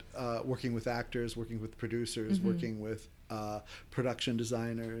had working with actors, working with producers, working with production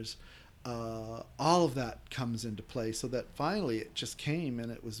designers, all of that comes into play, so that finally it just came,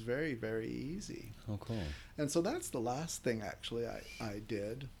 and it was very, very easy. Oh, cool. And so that's the last thing, actually, I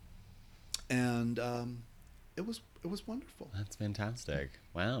did. And it was wonderful. That's fantastic.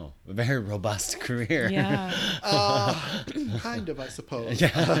 Wow. A very robust career. Yeah. Kind of, I suppose.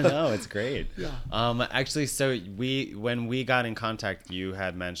 Yeah, no, it's great. Yeah. Actually, so when we got in contact, you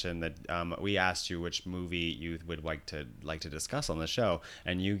had mentioned that we asked you which movie you would like to discuss on the show,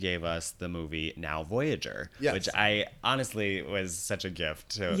 and you gave us the movie Now Voyager, Yes. which I honestly was such a gift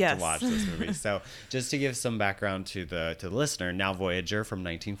to watch this movie. So just to give some background to the listener, Now Voyager from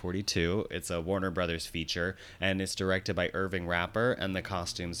 1942. It's a Warner Brothers feature, and it's directed by Irving Rapper, and the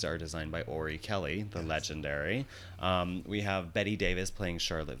costumes are designed by Ori Kelly, the legendary. We have Betty Davis playing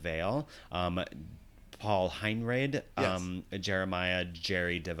Charlotte Vale, Paul Heinrade, Yes. Jeremiah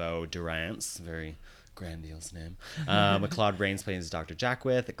Jerry DeVoe Durance, very Grandiose name. Claude Rains plays Dr.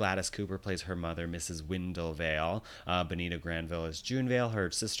 Jackwith. Gladys Cooper plays her mother, Mrs. Wendell Vale. Benita Granville is June Vale,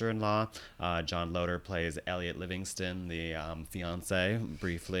 her sister-in-law. John Loder plays Elliot Livingston, the fiance,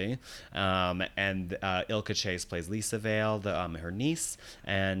 briefly. And Ilka Chase plays Lisa Vale, her niece.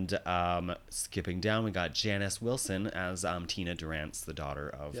 And skipping down, we got Janice Wilson as Tina Durrance, the daughter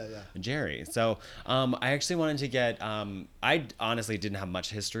of Jerry. So I actually wanted to get... I honestly didn't have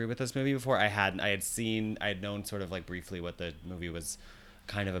much history with this movie before. I had known sort of like briefly what the movie was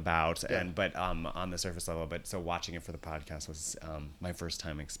kind of about, but on the surface level. But so watching it for the podcast was my first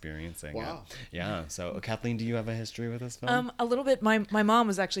time experiencing it. Yeah. So Kathleen, do you have a history with this film? A little bit. My mom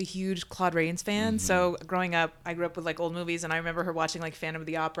was actually a huge Claude Rains fan. So growing up, I grew up with like old movies, and I remember her watching like Phantom of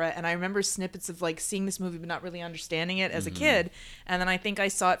the Opera, and I remember snippets of like seeing this movie but not really understanding it as a kid. And then I think I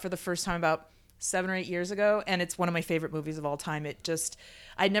saw it for the first time about 7 or 8 years ago, and it's one of my favorite movies of all time.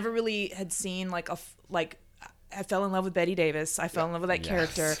 I never really had seen I fell in love with Bette Davis. I fell in love with that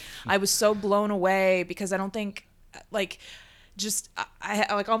character. I was so blown away because I don't think I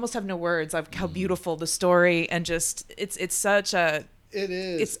almost have no words of how beautiful the story, and just it's such a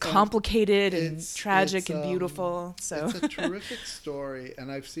it's complicated and tragic and beautiful. So it's a terrific story,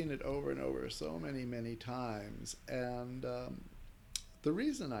 and I've seen it over and over so many times. And the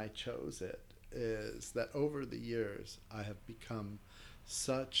reason I chose it is that over the years I have become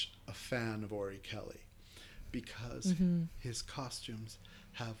such a fan of Ori Kelly because his costumes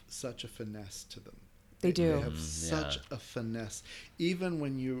have such a finesse to them. They do. They have such a finesse.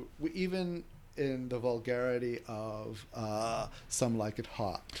 Even in the vulgarity of Some Like It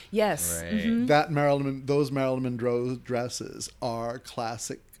Hot. Yes. Right. Those Marilyn Monroe dresses are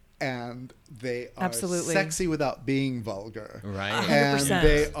classic, and they are sexy without being vulgar. Right. 100%. And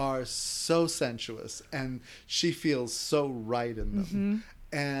they are so sensuous, and she feels so right in them.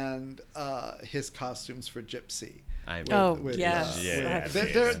 And his costumes for Gypsy.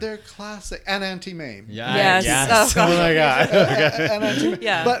 They're classic. And Auntie Mame. Yes. Oh my God.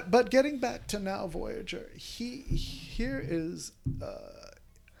 Yeah. But getting back to Now Voyager, here is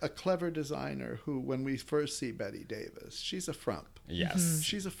a clever designer who, when we first see Bette Davis, she's a frump. Yes.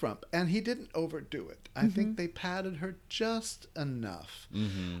 She's a frump. And he didn't overdo it. I think they padded her just enough.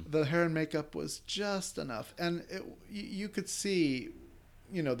 The hair and makeup was just enough. And you could see,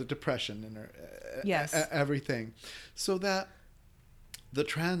 the depression in her, everything. So that the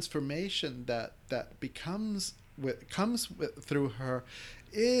transformation that comes through her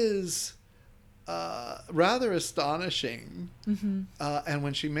is rather astonishing. And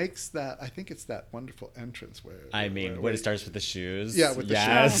when she makes that, I think it's that wonderful entrance where when it starts with the shoes. Yeah, with the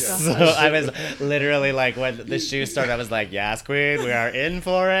shoes. So I was literally like, when the shoes started, I was like, yes, Queen, we are in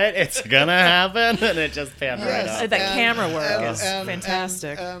for it. It's gonna happen. And it just panned right up. That camera work is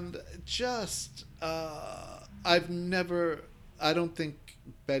fantastic. And just, I don't think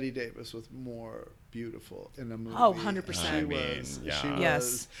Bette Davis was more beautiful in a movie. Oh, 100%. She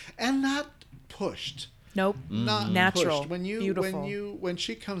was, and not pushed. Nope. Not natural. Pushed. Beautiful. When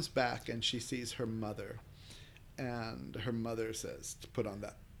she comes back and she sees her mother, and her mother says to put on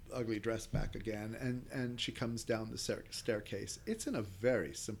that ugly dress back again, and she comes down the staircase. It's in a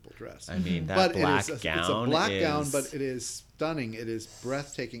very simple dress. I mean, that black gown. It's a black gown, but it is stunning. It is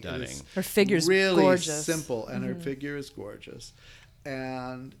breathtaking. It is her figure's really gorgeous. Simple, and her figure is gorgeous.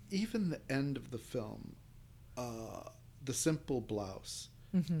 And even the end of the film, the simple blouse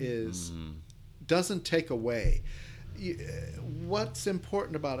doesn't take away. What's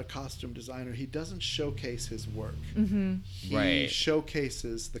important about a costume designer, he doesn't showcase his work. He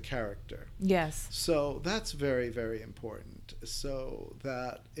showcases the character. Yes. So that's very, very important, so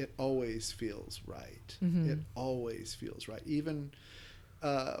that it always feels right. It always feels right. Even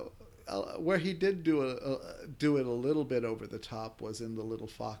where he did do it a little bit over the top was in The Little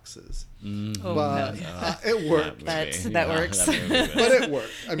Foxes. But it worked. That works. But it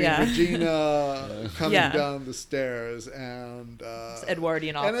worked. I mean, Regina coming down the stairs, and it's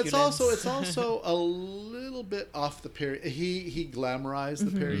Edwardian opulence. And it's also a little bit off the period. He glamorized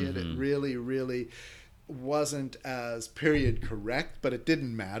the period. It really wasn't as period correct, but it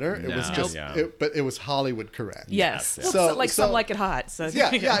didn't matter. It was just, but it was Hollywood correct. Yes. So Some Like It Hot. So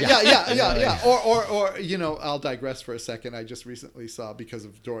Yeah. Or I'll digress for a second. I just recently saw, because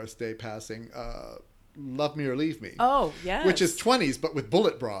of Doris Day passing, Love Me or Leave Me. Oh, yes. Which is 20s, but with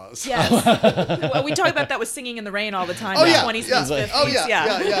bullet bras. Yes. Well, we talk about that with Singing in the Rain all the time. 20s and 50s. Oh,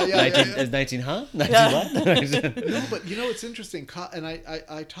 yeah. 19 huh? 19 what? No, but it's interesting. And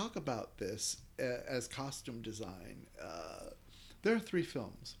I talk about this as costume design. There are 3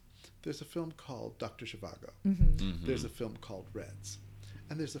 films. There's a film called Dr. Zhivago. There's a film called Reds.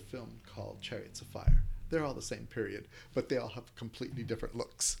 and there's a film called Chariots of Fire. They're all the same period, but they all have completely different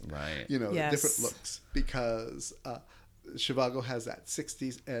looks. Right. Yes. Different looks, because Zhivago has that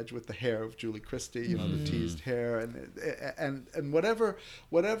 60s edge with the hair of Julie Christie, the teased hair, and whatever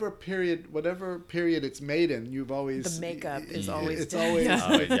period it's made in, you've always The makeup is always it's always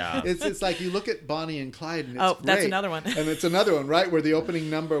yeah. it's like you look at Bonnie and Clyde, and it's Oh, that's great. another one. And it's another one, right, where the opening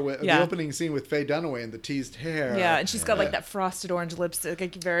number the opening scene with Faye Dunaway and the teased hair. Yeah, and she's got like that frosted orange lipstick,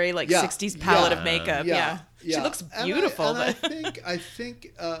 like very like 60s palette of makeup. Yeah. She looks beautiful. I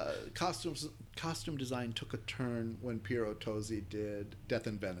think costume design took a turn when Piero Tosi did Death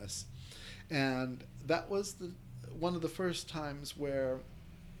in Venice, and that was one of the first times where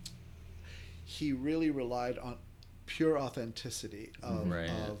he really relied on pure authenticity of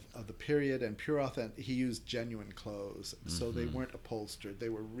the period, and he used genuine clothes, so they weren't upholstered. They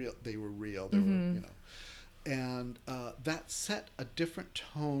were real. They were and that set a different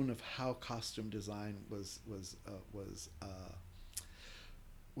tone of how costume design was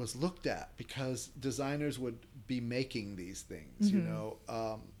looked at, because designers would be making these things.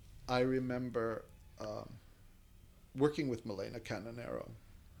 I remember working with Milena Canonero.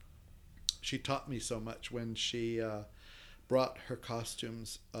 She taught me so much when she brought her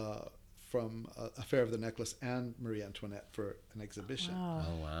costumes from Affair of the Necklace and Marie Antoinette for an exhibition. Wow.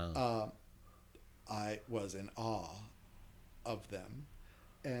 Oh, wow. I was in awe of them,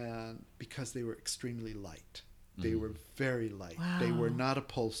 and because they were extremely light. They were very light. Wow. They were not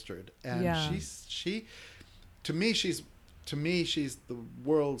upholstered, and she's the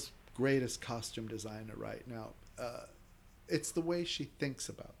world's greatest costume designer right now. It's the way she thinks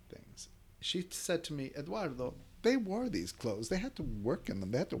about things. She said to me, Eduardo, they wore these clothes. They had to work in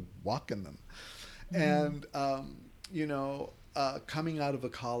them. They had to walk in them. And coming out of a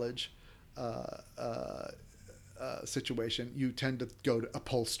college situation, you tend to go to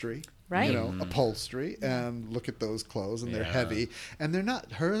upholstery, right? Upholstery, and look at those clothes, and they're heavy, and they're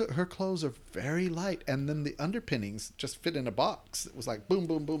not. Her clothes are very light, and then the underpinnings just fit in a box. It was like boom,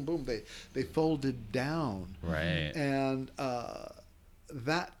 boom, boom, boom. They folded down, right? And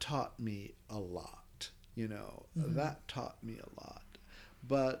that taught me a lot. That taught me a lot.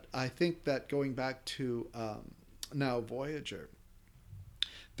 But I think that going back to now Voyager,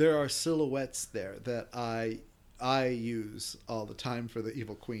 there are silhouettes there that I use all the time for the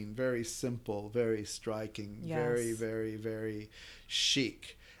Evil Queen. Very simple, very striking, very, very, very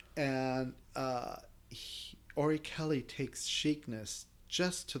chic. And Ori Kelly takes chicness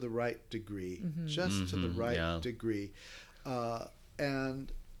just to the right degree, to the right degree.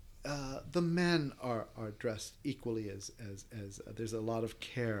 And the men are dressed equally as there's a lot of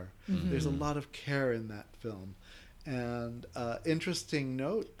care. There's a lot of care in that film. And interesting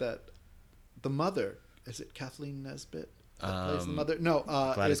note that the mother, is it Kathleen Nesbitt that plays the mother? No,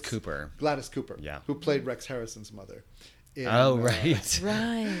 Gladys Cooper. Gladys Cooper, who played Rex Harrison's mother. Right.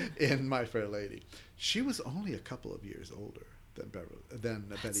 In My Fair Lady. She was only a couple of years older than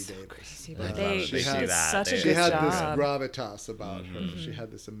Betty Davis. Crazy, she had such a she good had job. this gravitas about her. She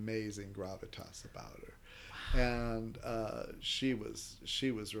had this amazing gravitas about her, and she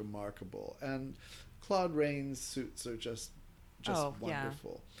was remarkable. And Claude Rains' suits are just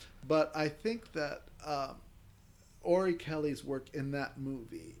wonderful. But I think that Ori Kelly's work in that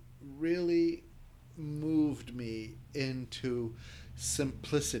movie really moved me into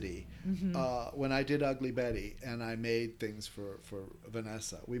simplicity. When I did Ugly Betty and I made things for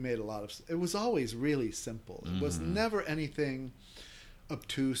Vanessa, we made a lot of. It was always really simple. It was never anything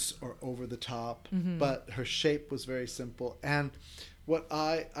obtuse or over the top, but her shape was very simple. And what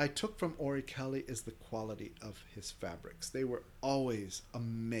I took from Ori Kelly is the quality of his fabrics. They were always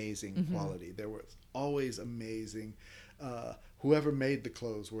amazing quality. They were always amazing. Whoever made the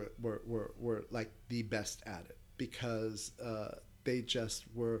clothes were like the best at it, because they just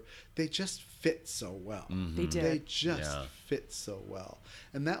fit so well. They did. They just fit so well.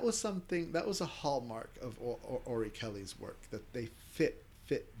 And that was a hallmark of Ori Kelly's work, that they fit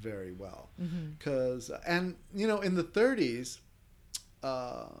very well. Because in the 30s,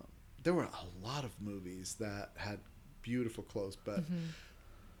 there were a lot of movies that had beautiful clothes, but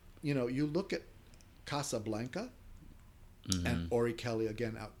you look at Casablanca, and Ori Kelly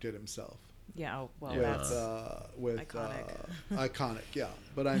again outdid himself. Yeah, well, with iconic. Iconic, yeah.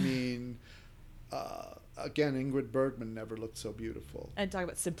 But I mean, again, Ingrid Bergman never looked so beautiful. And talk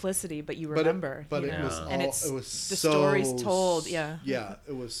about simplicity, but you remember. But it was and it was the so, stories told. Yeah,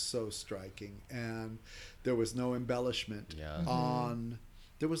 it was so striking, and there was no embellishment on.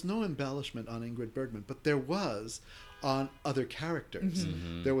 There was no embellishment on Ingrid Bergman, but there was on other characters.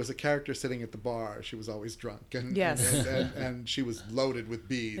 There was a character sitting at the bar. She was always drunk, and and she was loaded with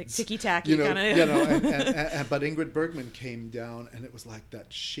beads, like ticky-tacky kind of. But Ingrid Bergman came down, and it was like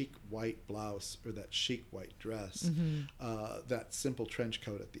that chic white blouse or that chic white dress, that simple trench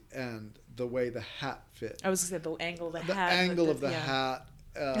coat at the end, the way the hat fit. I was going to say the angle of the hat. The angle of the hat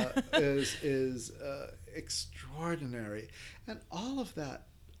is extraordinary, and all of that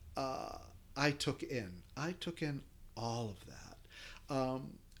I took in. I took in all of that.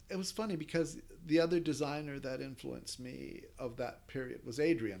 It was funny because the other designer that influenced me of that period was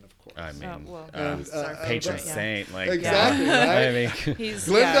Adrian, of course. I mean, patron saint, like exactly, right? I mean, He's,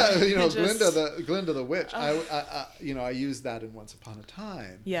 Glinda, Glinda the witch. I used that in Once Upon a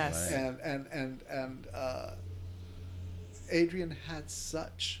Time. Yes, right. and Adrian had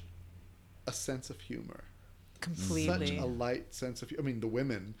such a sense of humor. Completely. Such a light sense of humor. I mean, the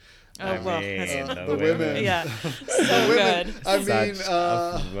women. The women. Yeah, so good. I mean,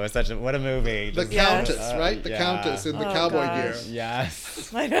 what a movie. The Countess, right? The Countess in the cowboy gear.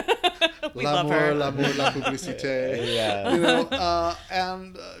 Yes. We love her. L'amour, la publicité. Yeah.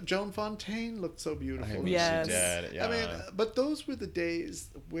 And Joan Fontaine looked so beautiful. I mean, Yes. she did. Yeah. I mean, but those were the days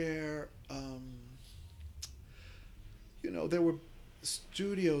where, there were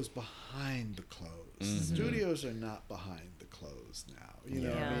studios behind the clothes. Studios are not behind the clothes now. I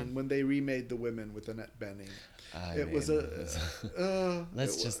mean, when they remade The Women with Annette Bening,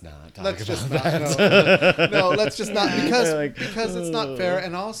 let's just not talk let's about just that. not. No, let's just not because it's not fair.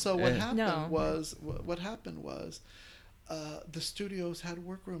 And also, what happened was the studios had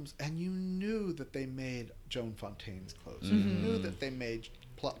workrooms, and you knew that they made Joan Fontaine's clothes. You knew that they made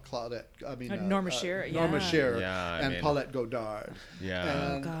Claudette. I mean, Norma Shearer. Norma Shearer, I and mean, Paulette Godard.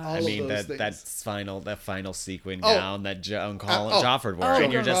 Yeah, and God. all I mean of those that things. final sequin gown that Joan Crawford wore, Oh,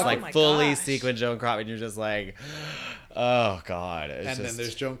 and you're just oh like my fully gosh. sequined Joan Crawford, and you're just like, oh God. And then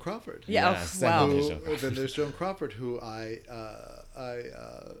there's Joan Crawford. Yeah. Yes, Wow. Then there's Joan Crawford, who I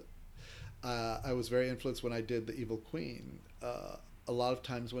was very influenced when I did The Evil Queen. A lot of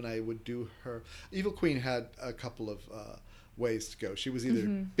times when I would do her, Evil Queen had a couple of ways to go. She was either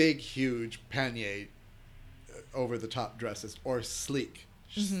big, huge, pannier, over-the-top dresses, or sleek,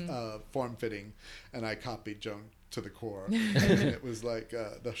 form-fitting, and I copied Joan to the core. And it was like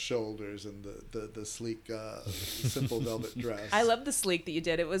the shoulders and the sleek, simple velvet dress. I love the sleek that you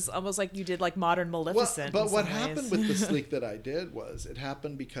did. It was almost like you did like modern Maleficent. But in what some happened ways. with the sleek that I did was it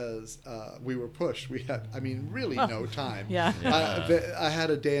happened because we were pushed. We had, really no time. Yeah. I had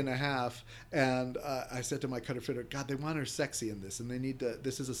a day and a half, and I said to my cutter fitter, God, they want her sexy in this, and they need to.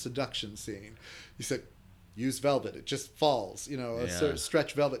 This is a seduction scene. He said, use velvet. It just falls.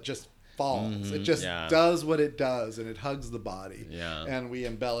 Stretch velvet just falls. It just does what it does, and it hugs the body. Yeah. And we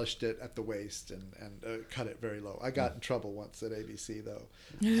embellished it at the waist and cut it very low. I got in trouble once at ABC, though.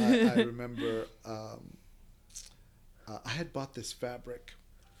 I remember I had bought this fabric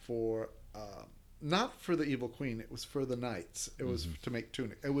for not for the Evil Queen. It was for the knights. It was to make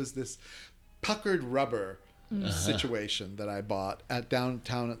tunic. It was this puckered rubber situation that I bought at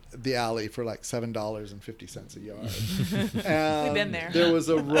downtown the alley for like $7.50 a yard. And We've been there. There was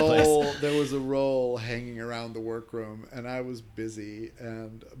a roll. There was a roll hanging around the workroom, and I was busy.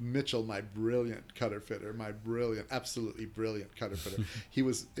 And Mitchell, my brilliant cutter fitter, absolutely brilliant cutter fitter, he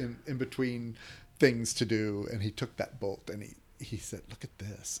was in between things to do, and he took that bolt and he said, look at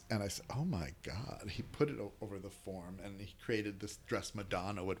this. And I said, oh my God. He put it over the form, and he created this dress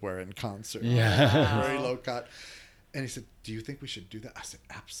Madonna would wear in concert. Yeah. Very low cut. And he said, do you think we should do that? I said,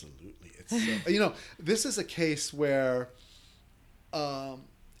 absolutely. It's so, this is a case where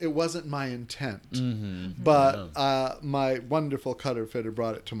it wasn't my intent, but my wonderful cutter fitter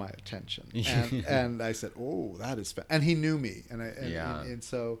brought it to my attention. And I said, oh, that is fun. And he knew me. And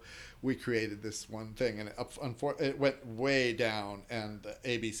so we created this one thing, and it went way down, and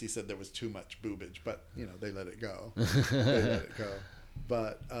ABC said there was too much boobage, but they let it go.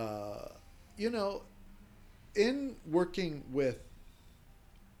 But in working with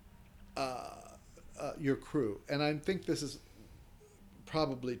your crew, and I think this is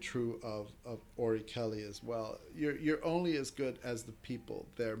probably true of Ori Kelly as well. You're only as good as the people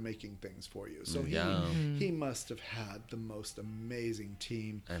they're making things for you. So he must have had the most amazing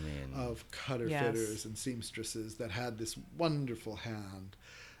team of cutter fitters and seamstresses that had this wonderful hand.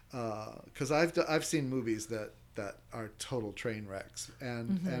 Because I've seen movies that are total train wrecks,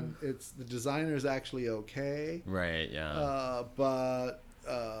 and it's the designer's actually okay, right? Yeah, but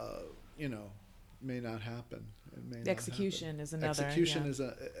may not happen. The execution is another. Execution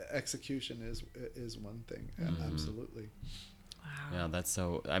is one thing. Absolutely. Wow. Yeah, that's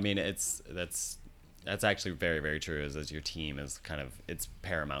so. I mean, that's That's actually very, very true. Is your team is kind of, it's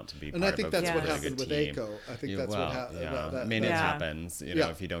paramount to be part And I think of a that's what really happened good with team. Aiko. I think that's well, what happened. Yeah. I mean, it happens.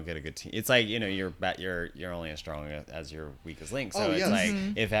 If you don't get a good team, it's like you're only as strong as your weakest link. So it's like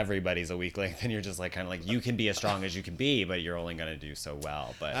if everybody's a weak link, then you're just like kind of like you can be as strong as you can be, but you're only going to do so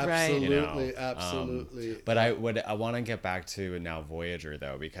well. But absolutely, absolutely. But I want to get back to now Voyager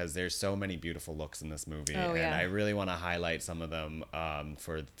though, because there's so many beautiful looks in this movie, and I really want to highlight some of them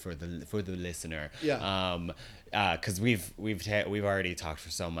for the listener. Yeah. Because we've already talked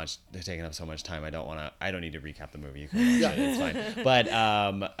for so much, taken up so much time. I don't need to recap the movie. You can watch it, it's fine. But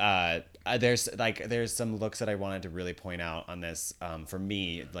there's some looks that I wanted to really point out on this. For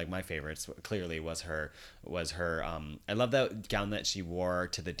me, like my favorites clearly was her. I love that gown that she wore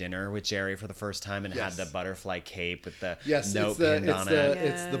to the dinner with Jerry for the first time and had the butterfly cape with the note pinned on it.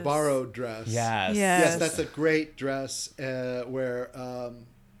 It's the borrowed dress. Yes, that's a great dress where.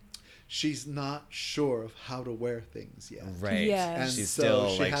 She's not sure of how to wear things yet. Right. Yes. And she's so still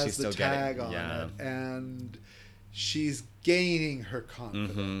she has she's the still tag getting, on it, and she's gaining her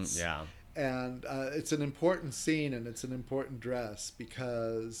confidence. Yeah. And it's an important scene, and it's an important dress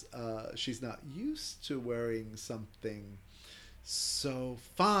because she's not used to wearing something so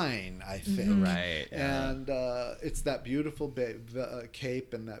fine, I think. Right. Yeah. And it's that beautiful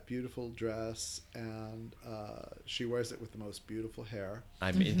cape and that beautiful dress, and she wears it with the most beautiful hair.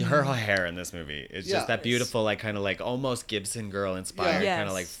 I mean, her hair in this movie is just that beautiful, like kind of like almost Gibson Girl inspired, kind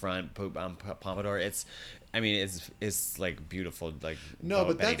of like front pompadour. It's like beautiful, like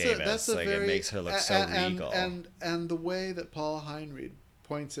but Betty Davis. That's a like very, it makes her look so regal. And the way that Paul Heinried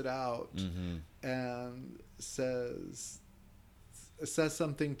points it out and says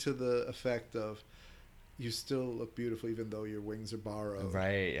something to the effect of, you still look beautiful even though your wings are borrowed.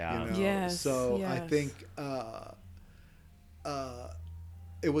 Right, yeah. You know? Yes, so yes. I think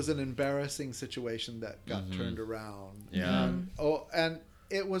it was an embarrassing situation that got turned around. Yeah. And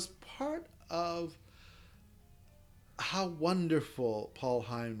it was part of how wonderful Paul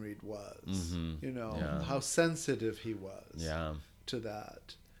Heinried was. You know, how sensitive he was to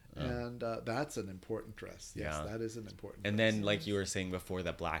that. And that's an important dress. Yes, that is an important and dress. then, like you were saying before,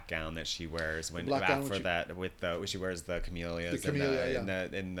 the black gown that she wears when she wears the camellias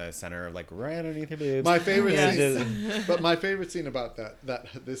in the center, like right underneath her boobs. My favorite scene, but my favorite scene about that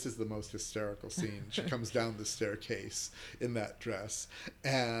this is the most hysterical scene. She comes down the staircase in that dress,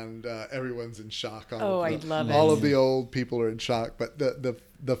 and everyone's in shock. I love it. All of the old people are in shock, but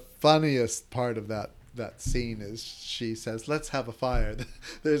the funniest part of that scene is she says, "Let's have a fire."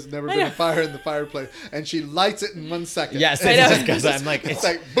 There's never been a fire in the fireplace, and she lights it in 1 second. Yes, I know. Because I'm like, it's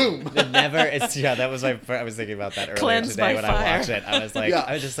like boom. That was I was thinking about that earlier Cleansed today when by fire. I watched it. I was like,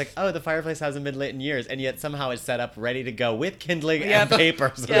 I was just like, oh, the fireplace hasn't been lit in years, and yet somehow it's set up ready to go with kindling and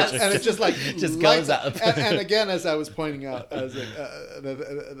paper. So and it's just like just goes up. And again, as I was pointing out, as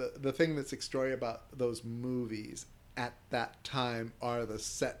the thing that's extraordinary about those movies at that time are the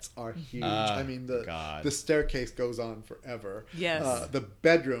sets are huge. I mean, the staircase goes on forever. Yes. The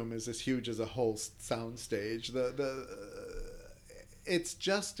bedroom is as huge as a whole sound stage. It's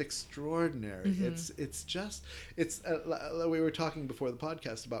just extraordinary. It's we were talking before the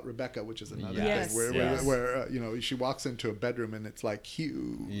podcast about Rebecca, which is another thing where you know, she walks into a bedroom and it's like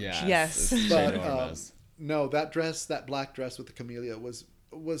huge. Yes. But no, that dress, that black dress with the camellia was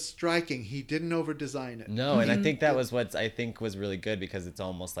striking. He didn't over design it. No, and I think that was what I think was really good, because it's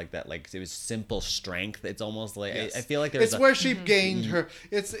almost like that, like it was simple strength. It's almost like I feel like there's where she gained her.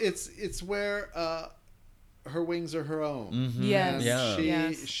 It's where her wings are her own. Yes.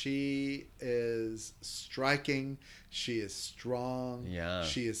 And she is striking. She is strong. Yeah.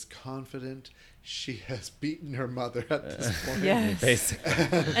 She is confident. She has beaten her mother at this point. Yes. basically.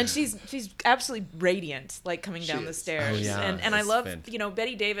 And she's absolutely radiant, like coming down the stairs. Oh, yeah. And I love,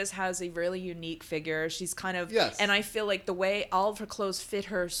 Betty Davis has a really unique figure. She's kind of, and I feel like the way all of her clothes fit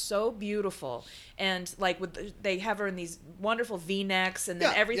her so beautiful. And like they have her in these wonderful V-necks, and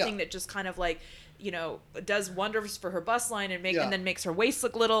then everything that just kind of like, does wonders for her bust line and then makes her waist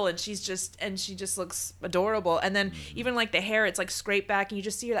look little, and she just looks adorable. And then even like the hair, it's like scraped back, and you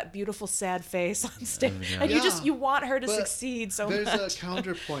just see her that beautiful sad face on stage, and you want her to succeed so much. There's a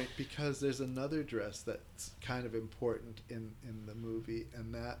counterpoint, because there's another dress that's kind of important in the movie,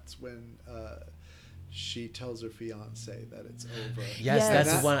 and that's when she tells her fiance that it's over. Yes,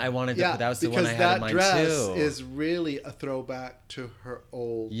 that's the one I wanted to. That was the one I had in mind too. Because that dress is really a throwback to her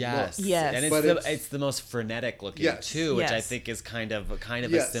old Yes, look. Yes. And it's the most frenetic looking too, which I think is kind of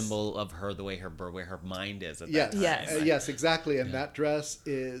a symbol of her, the way her mind is at that time. Yes, exactly. And that dress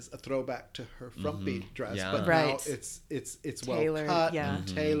is a throwback to her frumpy dress, but now it's tailored, well cut and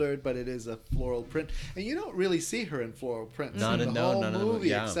tailored, but it is a floral print, and you don't really see her in floral prints in the whole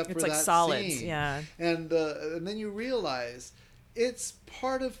movie except for that solids, scene. yeah. And then you realize it's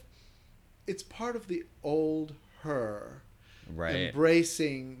part of the old her,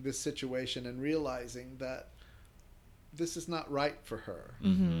 embracing this situation and realizing that this is not right for her.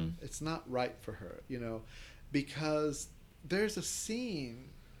 Mm-hmm. It's not right for her, because there's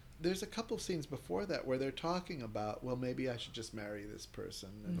a couple of scenes before that where they're talking about, well, maybe I should just marry this person,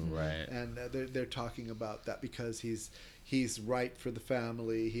 and they're talking about that because he's right for the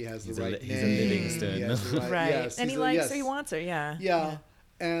family. He has the right name. He's a Livingston. He has the right, yes, and he likes her. He wants her. Yeah.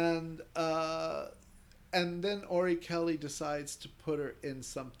 And then Ori Kelly decides to put her in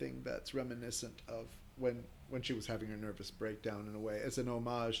something that's reminiscent of when she was having her nervous breakdown, in a way, as an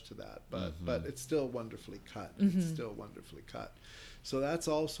homage to that. But it's still wonderfully cut. It's still wonderfully cut. So that's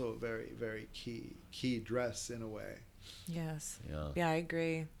also a very, very key dress in a way. Yes. Yeah, I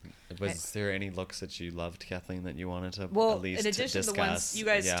agree. Was there any looks that you loved, Kathleen, that you wanted to at least in addition discuss? to the ones you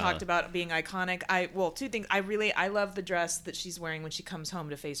guys talked about being iconic, two things. I love the dress that she's wearing when she comes home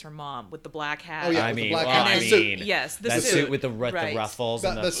to face her mom with the black hat. Oh yeah, I with mean, the black hat. The suit. Yes, the suit with the ruffles.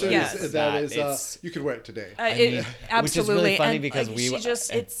 The suit is you could wear it today. Absolutely. Which is really funny because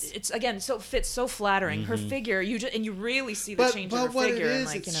it's again fits so flattering. Her figure, you really see the change in her figure.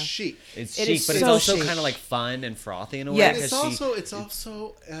 It's chic. It's chic, but it's also kind of like fun and frothy in a way. Yes. It's also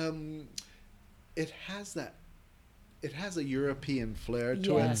it has a European flair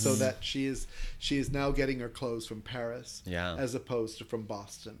to it, so that she is now getting her clothes from Paris, as opposed to from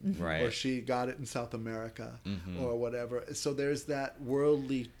Boston, or she got it in South America, or whatever. So there's that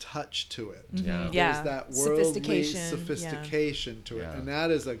worldly touch to it. There's that worldly sophistication to it, and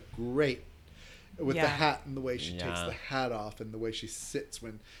that is a great, with the hat and the way she takes the hat off and the way she sits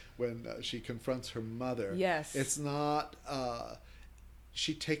when she confronts her mother. Yes, it's not.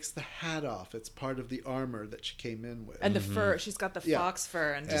 She takes the hat off. It's part of the armor that she came in with. And the fur. She's got the fox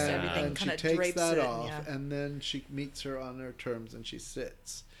fur and just everything kind of drapes it. She takes that off, and then she meets her on her terms, and she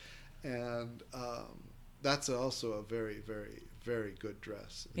sits. And that's also a very, very, very good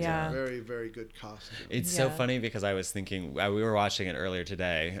dress. It's a very, very good costume. It's so funny because I was thinking, we were watching it earlier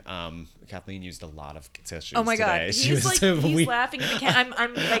today. Kathleen used a lot of concessions. Oh my god, today. he's laughing. I'm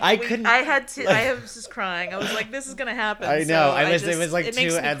like, I was just crying. I was like, this is gonna happen. I know. It was like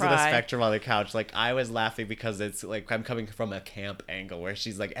two ends of the spectrum on the couch. Like I was laughing because it's like I'm coming from a camp angle where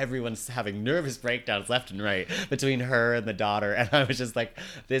she's like everyone's having nervous breakdowns left and right between her and the daughter, and I was just like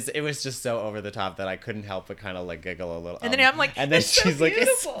this. It was just so over the top that I couldn't help but kind of like giggle a little. And then I'm like, and then she's like, and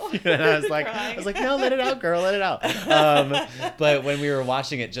I was like, no, let it out, girl, let it out. But when we were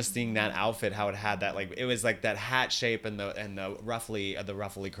watching it, just seeing that outfit, how it had that, like, it was like that hat shape and the ruffly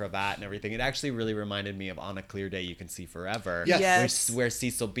cravat and everything. It actually really reminded me of On a Clear Day You Can See Forever. Yes. Where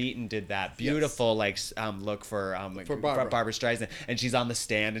Cecil Beaton did that beautiful look for Barbra Streisand, and she's on the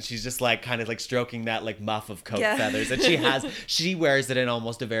stand and she's just like kind of like stroking that like muff of coat feathers, and she wears it in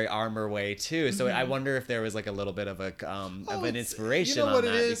almost a very armor way too. So I wonder if there was like a little bit of an inspiration on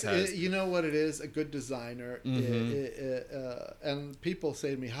that. You know what it is? A good designer, and people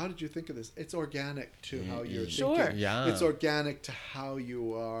say to me, "How did you think of this?" It's organic to how you're thinking. Yeah. It's organic to how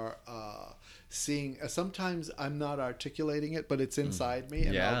you are seeing. Sometimes I'm not articulating it, but it's inside me,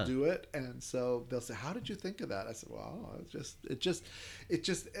 and I'll do it. And so they'll say, "How did you think of that?" I said, "Well, it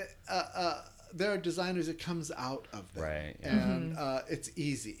just." There are designers, it comes out of them, right? And it's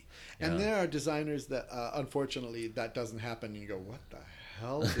easy. And there are designers that, unfortunately, that doesn't happen. And you go, "What the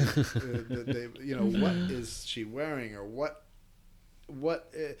hell? What is she wearing, or what?"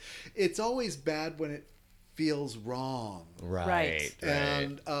 It's always bad when it feels wrong, right?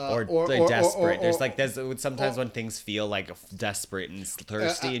 And or desperate. There's sometimes when things feel like desperate and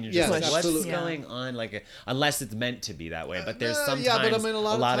thirsty, and you're just like, what's going on? Like, unless it's meant to be that way, but there's sometimes but I mean, a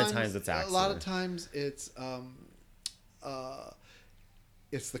lot of times it's accident. A lot of times it's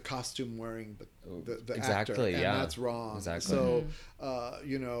the costume wearing the actor, and that's wrong. Exactly. So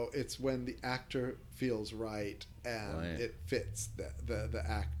it's when the actor feels right and it fits the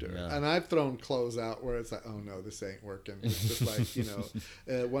actor. Yeah. And I've thrown clothes out where it's like, oh no, this ain't working. It's just like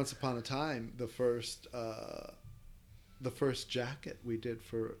Once Upon a Time, the first jacket we did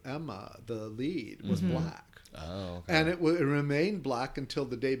for Emma, the lead, was black. Oh, okay. And it remained black until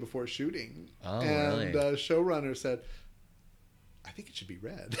the day before shooting. Oh, and really? the showrunner said, I think it should be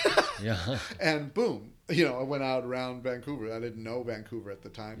red. Yeah. And boom, I went out around Vancouver. I didn't know Vancouver at the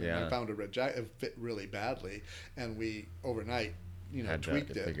time. And Yeah. I found a red jacket. It fit really badly. And we, overnight, Had to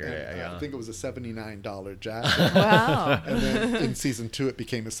tweaked it. figure And it, yeah. I think it was a $79 jacket. Wow. And then in season 2, it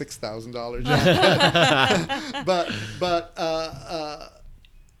became a $6,000 jacket. but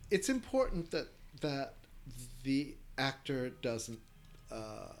it's important that the actor doesn't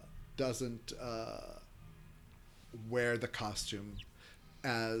wear the costume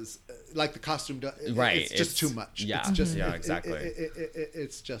as like the costume Right, it's just too much. Yeah. It's just, Yeah, exactly.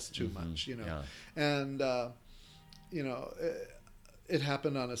 It's just too much, Yeah. And it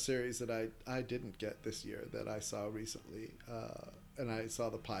happened on a series that I didn't get this year that I saw recently, and I saw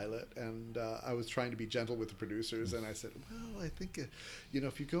the pilot, and I was trying to be gentle with the producers, and I said, well, I think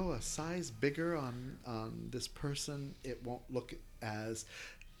if you go a size bigger on this person, it won't look as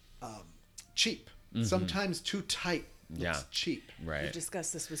cheap. Sometimes too tight looks cheap. Right. We've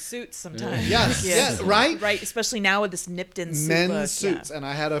discussed this with suits sometimes. Yes, right? Right, especially now with this nipped-in suit Men's look. suits. Yeah. And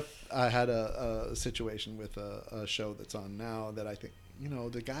I had a situation with a show that's on now that I think,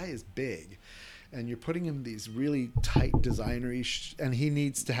 the guy is big, and you're putting him these really tight designery and he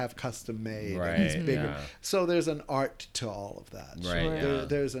needs to have custom made, Right, and he's bigger. yeah. So there's an art to all of that. Right, yeah.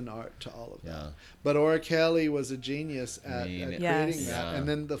 There's an art to all of that. Yeah. But Ora Kelly was a genius at creating Yes. that. Yeah. And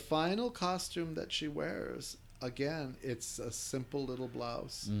then the final costume that she wears, again, it's a simple little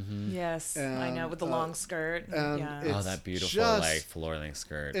blouse. Yes, I know, with the And, long skirt. and Yeah. it's Oh, that beautiful just- floor-length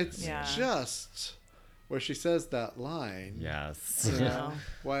skirt. It's Yeah. just where she says that line. Yes. Yeah.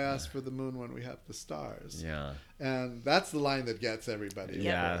 Why ask for the moon when we have the stars? Yeah. And that's the line that gets everybody. of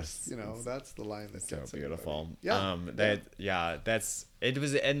Yes. course. That's the line that So gets beautiful. everybody. It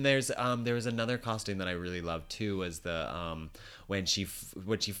was, and there was another costume that I really loved too, was the when she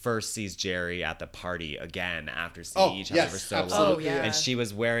first sees Jerry at the party again after seeing each other for so long. absolutely. Oh, yeah. And she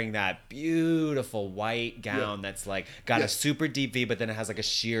was wearing that beautiful white gown that's like got a Yes. super deep V, but then it has like a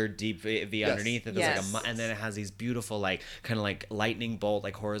sheer deep V Yes. underneath it. There's Yes. and then it has these beautiful like kind of like lightning bolt,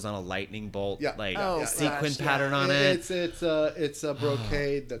 like horizontal lightning bolt, Yeah. like Oh, sequin gosh, pattern on it. It's a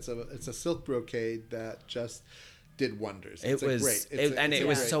brocade. It's a silk brocade that just did wonders. It was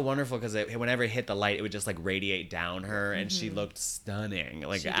great. so wonderful because whenever it hit the light, it would just like radiate down her, and she looked stunning,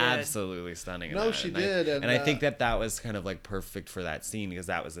 like She did. absolutely stunning. in No, that. she And did, and and, I think that was kind of like perfect for that scene because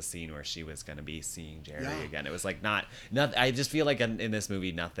that was the scene where she was going to be seeing Jerry Yeah. again. It was like not. I just feel like in this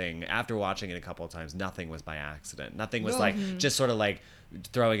movie, nothing. After watching it a couple of times, nothing was by accident. Nothing was No. like just sort of like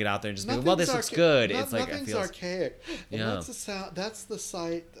throwing it out there and just being, well, this looks good. It's like it nothing's feels. archaic. And Yeah. that's the sound. That's the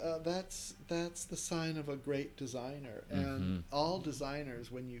sight. That's the sign of a great designer. And all designers,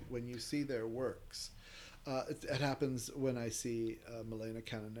 when you see their works, it happens when I see Milena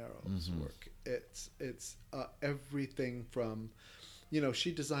Cananero's work. It's everything from,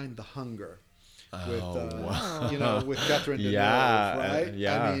 she designed The Hunger. With Catherine Deneuve, Yeah, right?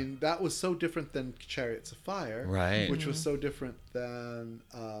 yeah. I mean, that was so different than Chariots of Fire, Right. Which was so different than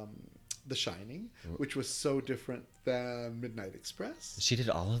The Shining, which was so different than Midnight Express, She did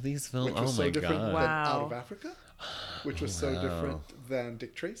all of these films. which was Oh so my different god. than Wow. Out of Africa, which was so different than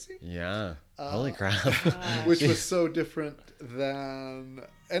Dick Tracy, Yeah. Holy crap. which was so different than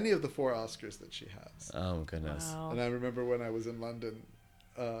any of the 4 Oscars that she has. Oh goodness. Wow. And I remember when I was in London,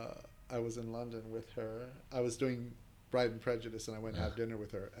 with her. I was doing Pride and Prejudice, and I went to have dinner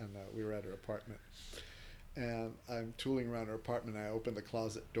with her, and we were at her apartment. And I'm tooling around her apartment, and I opened the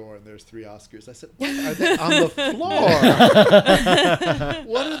closet door, and there's 3 Oscars. I said, what are they on the floor?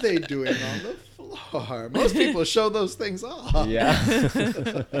 What are they doing on the floor? Most people show those things off. Yeah.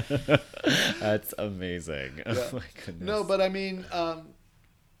 That's amazing. Yeah. Oh my goodness. No, but I mean,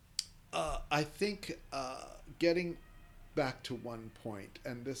 I think getting back to one point,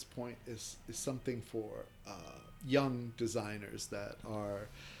 and this point is something for young designers that are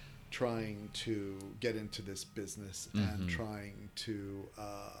trying to get into this business and trying to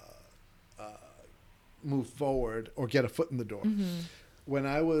move forward or get a foot in the door. When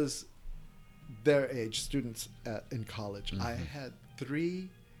I was their age, students in college, I had 3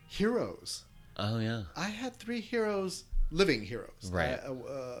 heroes. Oh yeah. I had 3 heroes, living heroes. Right.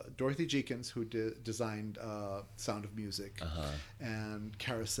 Dorothy Jenkins, who designed Sound of Music and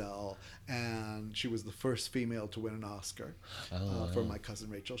Carousel, and she was the first female to win an Oscar for My Cousin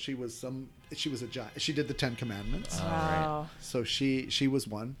Rachel. She was a giant. She did the 10 Commandments. Wow. So she was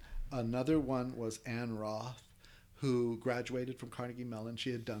one. Another one was Anne Roth, who graduated from Carnegie Mellon.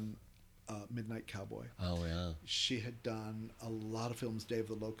 She had done Midnight Cowboy. Oh, yeah. She had done a lot of films. Dave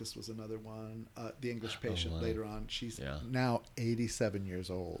the Locust was another one. The English Patient later on. She's now 87 years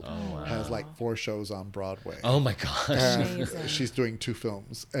old. Oh, wow. Has like 4 shows on Broadway. Oh, my gosh. And she's doing 2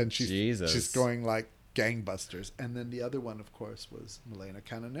 films. And she's going like gangbusters. And then the other one, of course, was Milena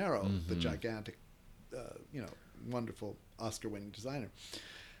Canonero, the gigantic, wonderful Oscar-winning designer.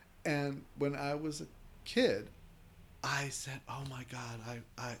 And when I was a kid, I said, oh, my God,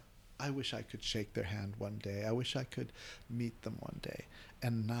 I wish I could shake their hand one day. I wish I could meet them one day.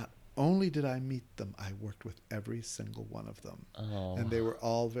 And not only did I meet them, I worked with every single one of them. Oh. And they were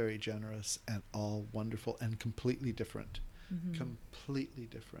all very generous and all wonderful and completely different. Completely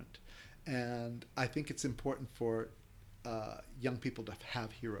different. And I think it's important for young people to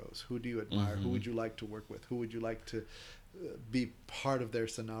have heroes. Who do you admire? Who would you like to work with? Who would you like to be part of their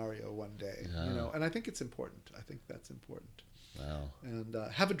scenario one day? And I think it's important. I think that's important. Wow. And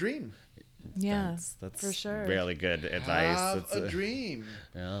have a dream. Yeah, that's for sure. Really good advice. Have a dream.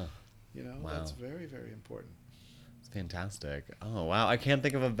 Yeah. Wow. That's very, very important. Fantastic. Oh, wow. I can't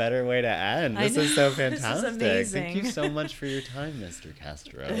think of a better way to end. This is so fantastic. This is Thank you so much for your time, Mr.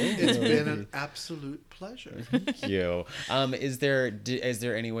 Castro. It's been an absolute pleasure. Thank you. Is there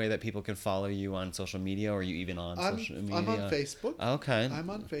any way that people can follow you on social media, or are you even on social media? I'm on Facebook. Okay. I'm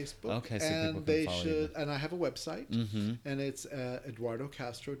on Facebook. Okay, so and people can they follow should, you. and I have a website, and it's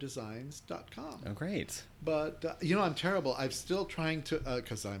EduardoCastroDesigns.com. Oh, great. But I'm terrible. I'm still trying to,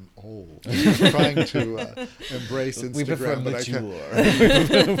 because I'm old, trying to embrace Instagram. We prefer but mature.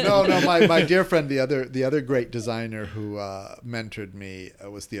 No. My dear friend, the other great designer who mentored me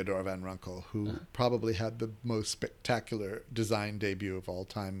was Theodore Van Runkel, who probably had the most spectacular design debut of all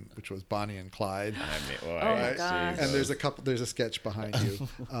time, which was Bonnie and Clyde. Oh my gosh. And there's a sketch behind you.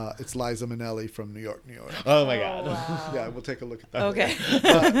 It's Liza Minnelli from New York, New York. Oh my God. Wow. Yeah, we'll take a look at that. Okay.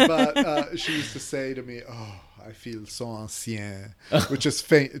 But she used to say to me, "Oh, I feel so ancien," which is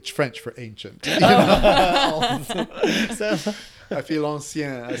French for ancient. So, I feel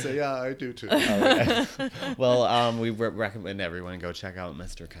ancien. I say, yeah, I do too. Okay. Well, we recommend everyone go check out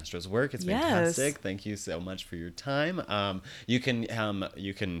Mr. Castro's work. It's fantastic. Thank you so much for your time. You can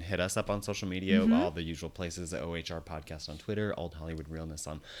hit us up on social media, all the usual places, the OHR Podcast on Twitter, Old Hollywood Realness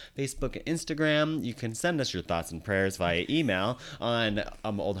on Facebook and Instagram. You can send us your thoughts and prayers via email on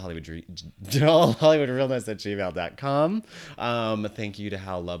oldhollywoodrealness@gmail.com. Thank you to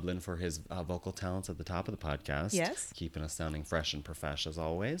Hal Lublin for his vocal talents at the top of the podcast. Yes. Keeping us sounding fresh and profesh as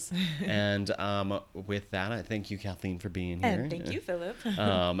always. And with that, I thank you, Kathleen, for being here. And thank you, Philip.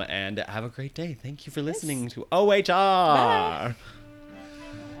 And have a great day. Thank you for listening to OHR. Bye.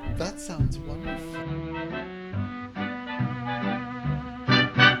 That sounds wonderful.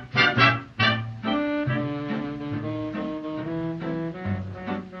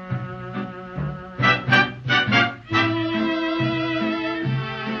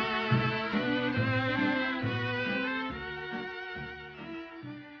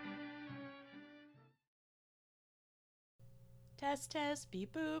 Test,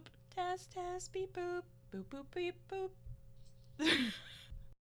 beep, boop. Test, beep, boop. Boop, boop, beep, boop.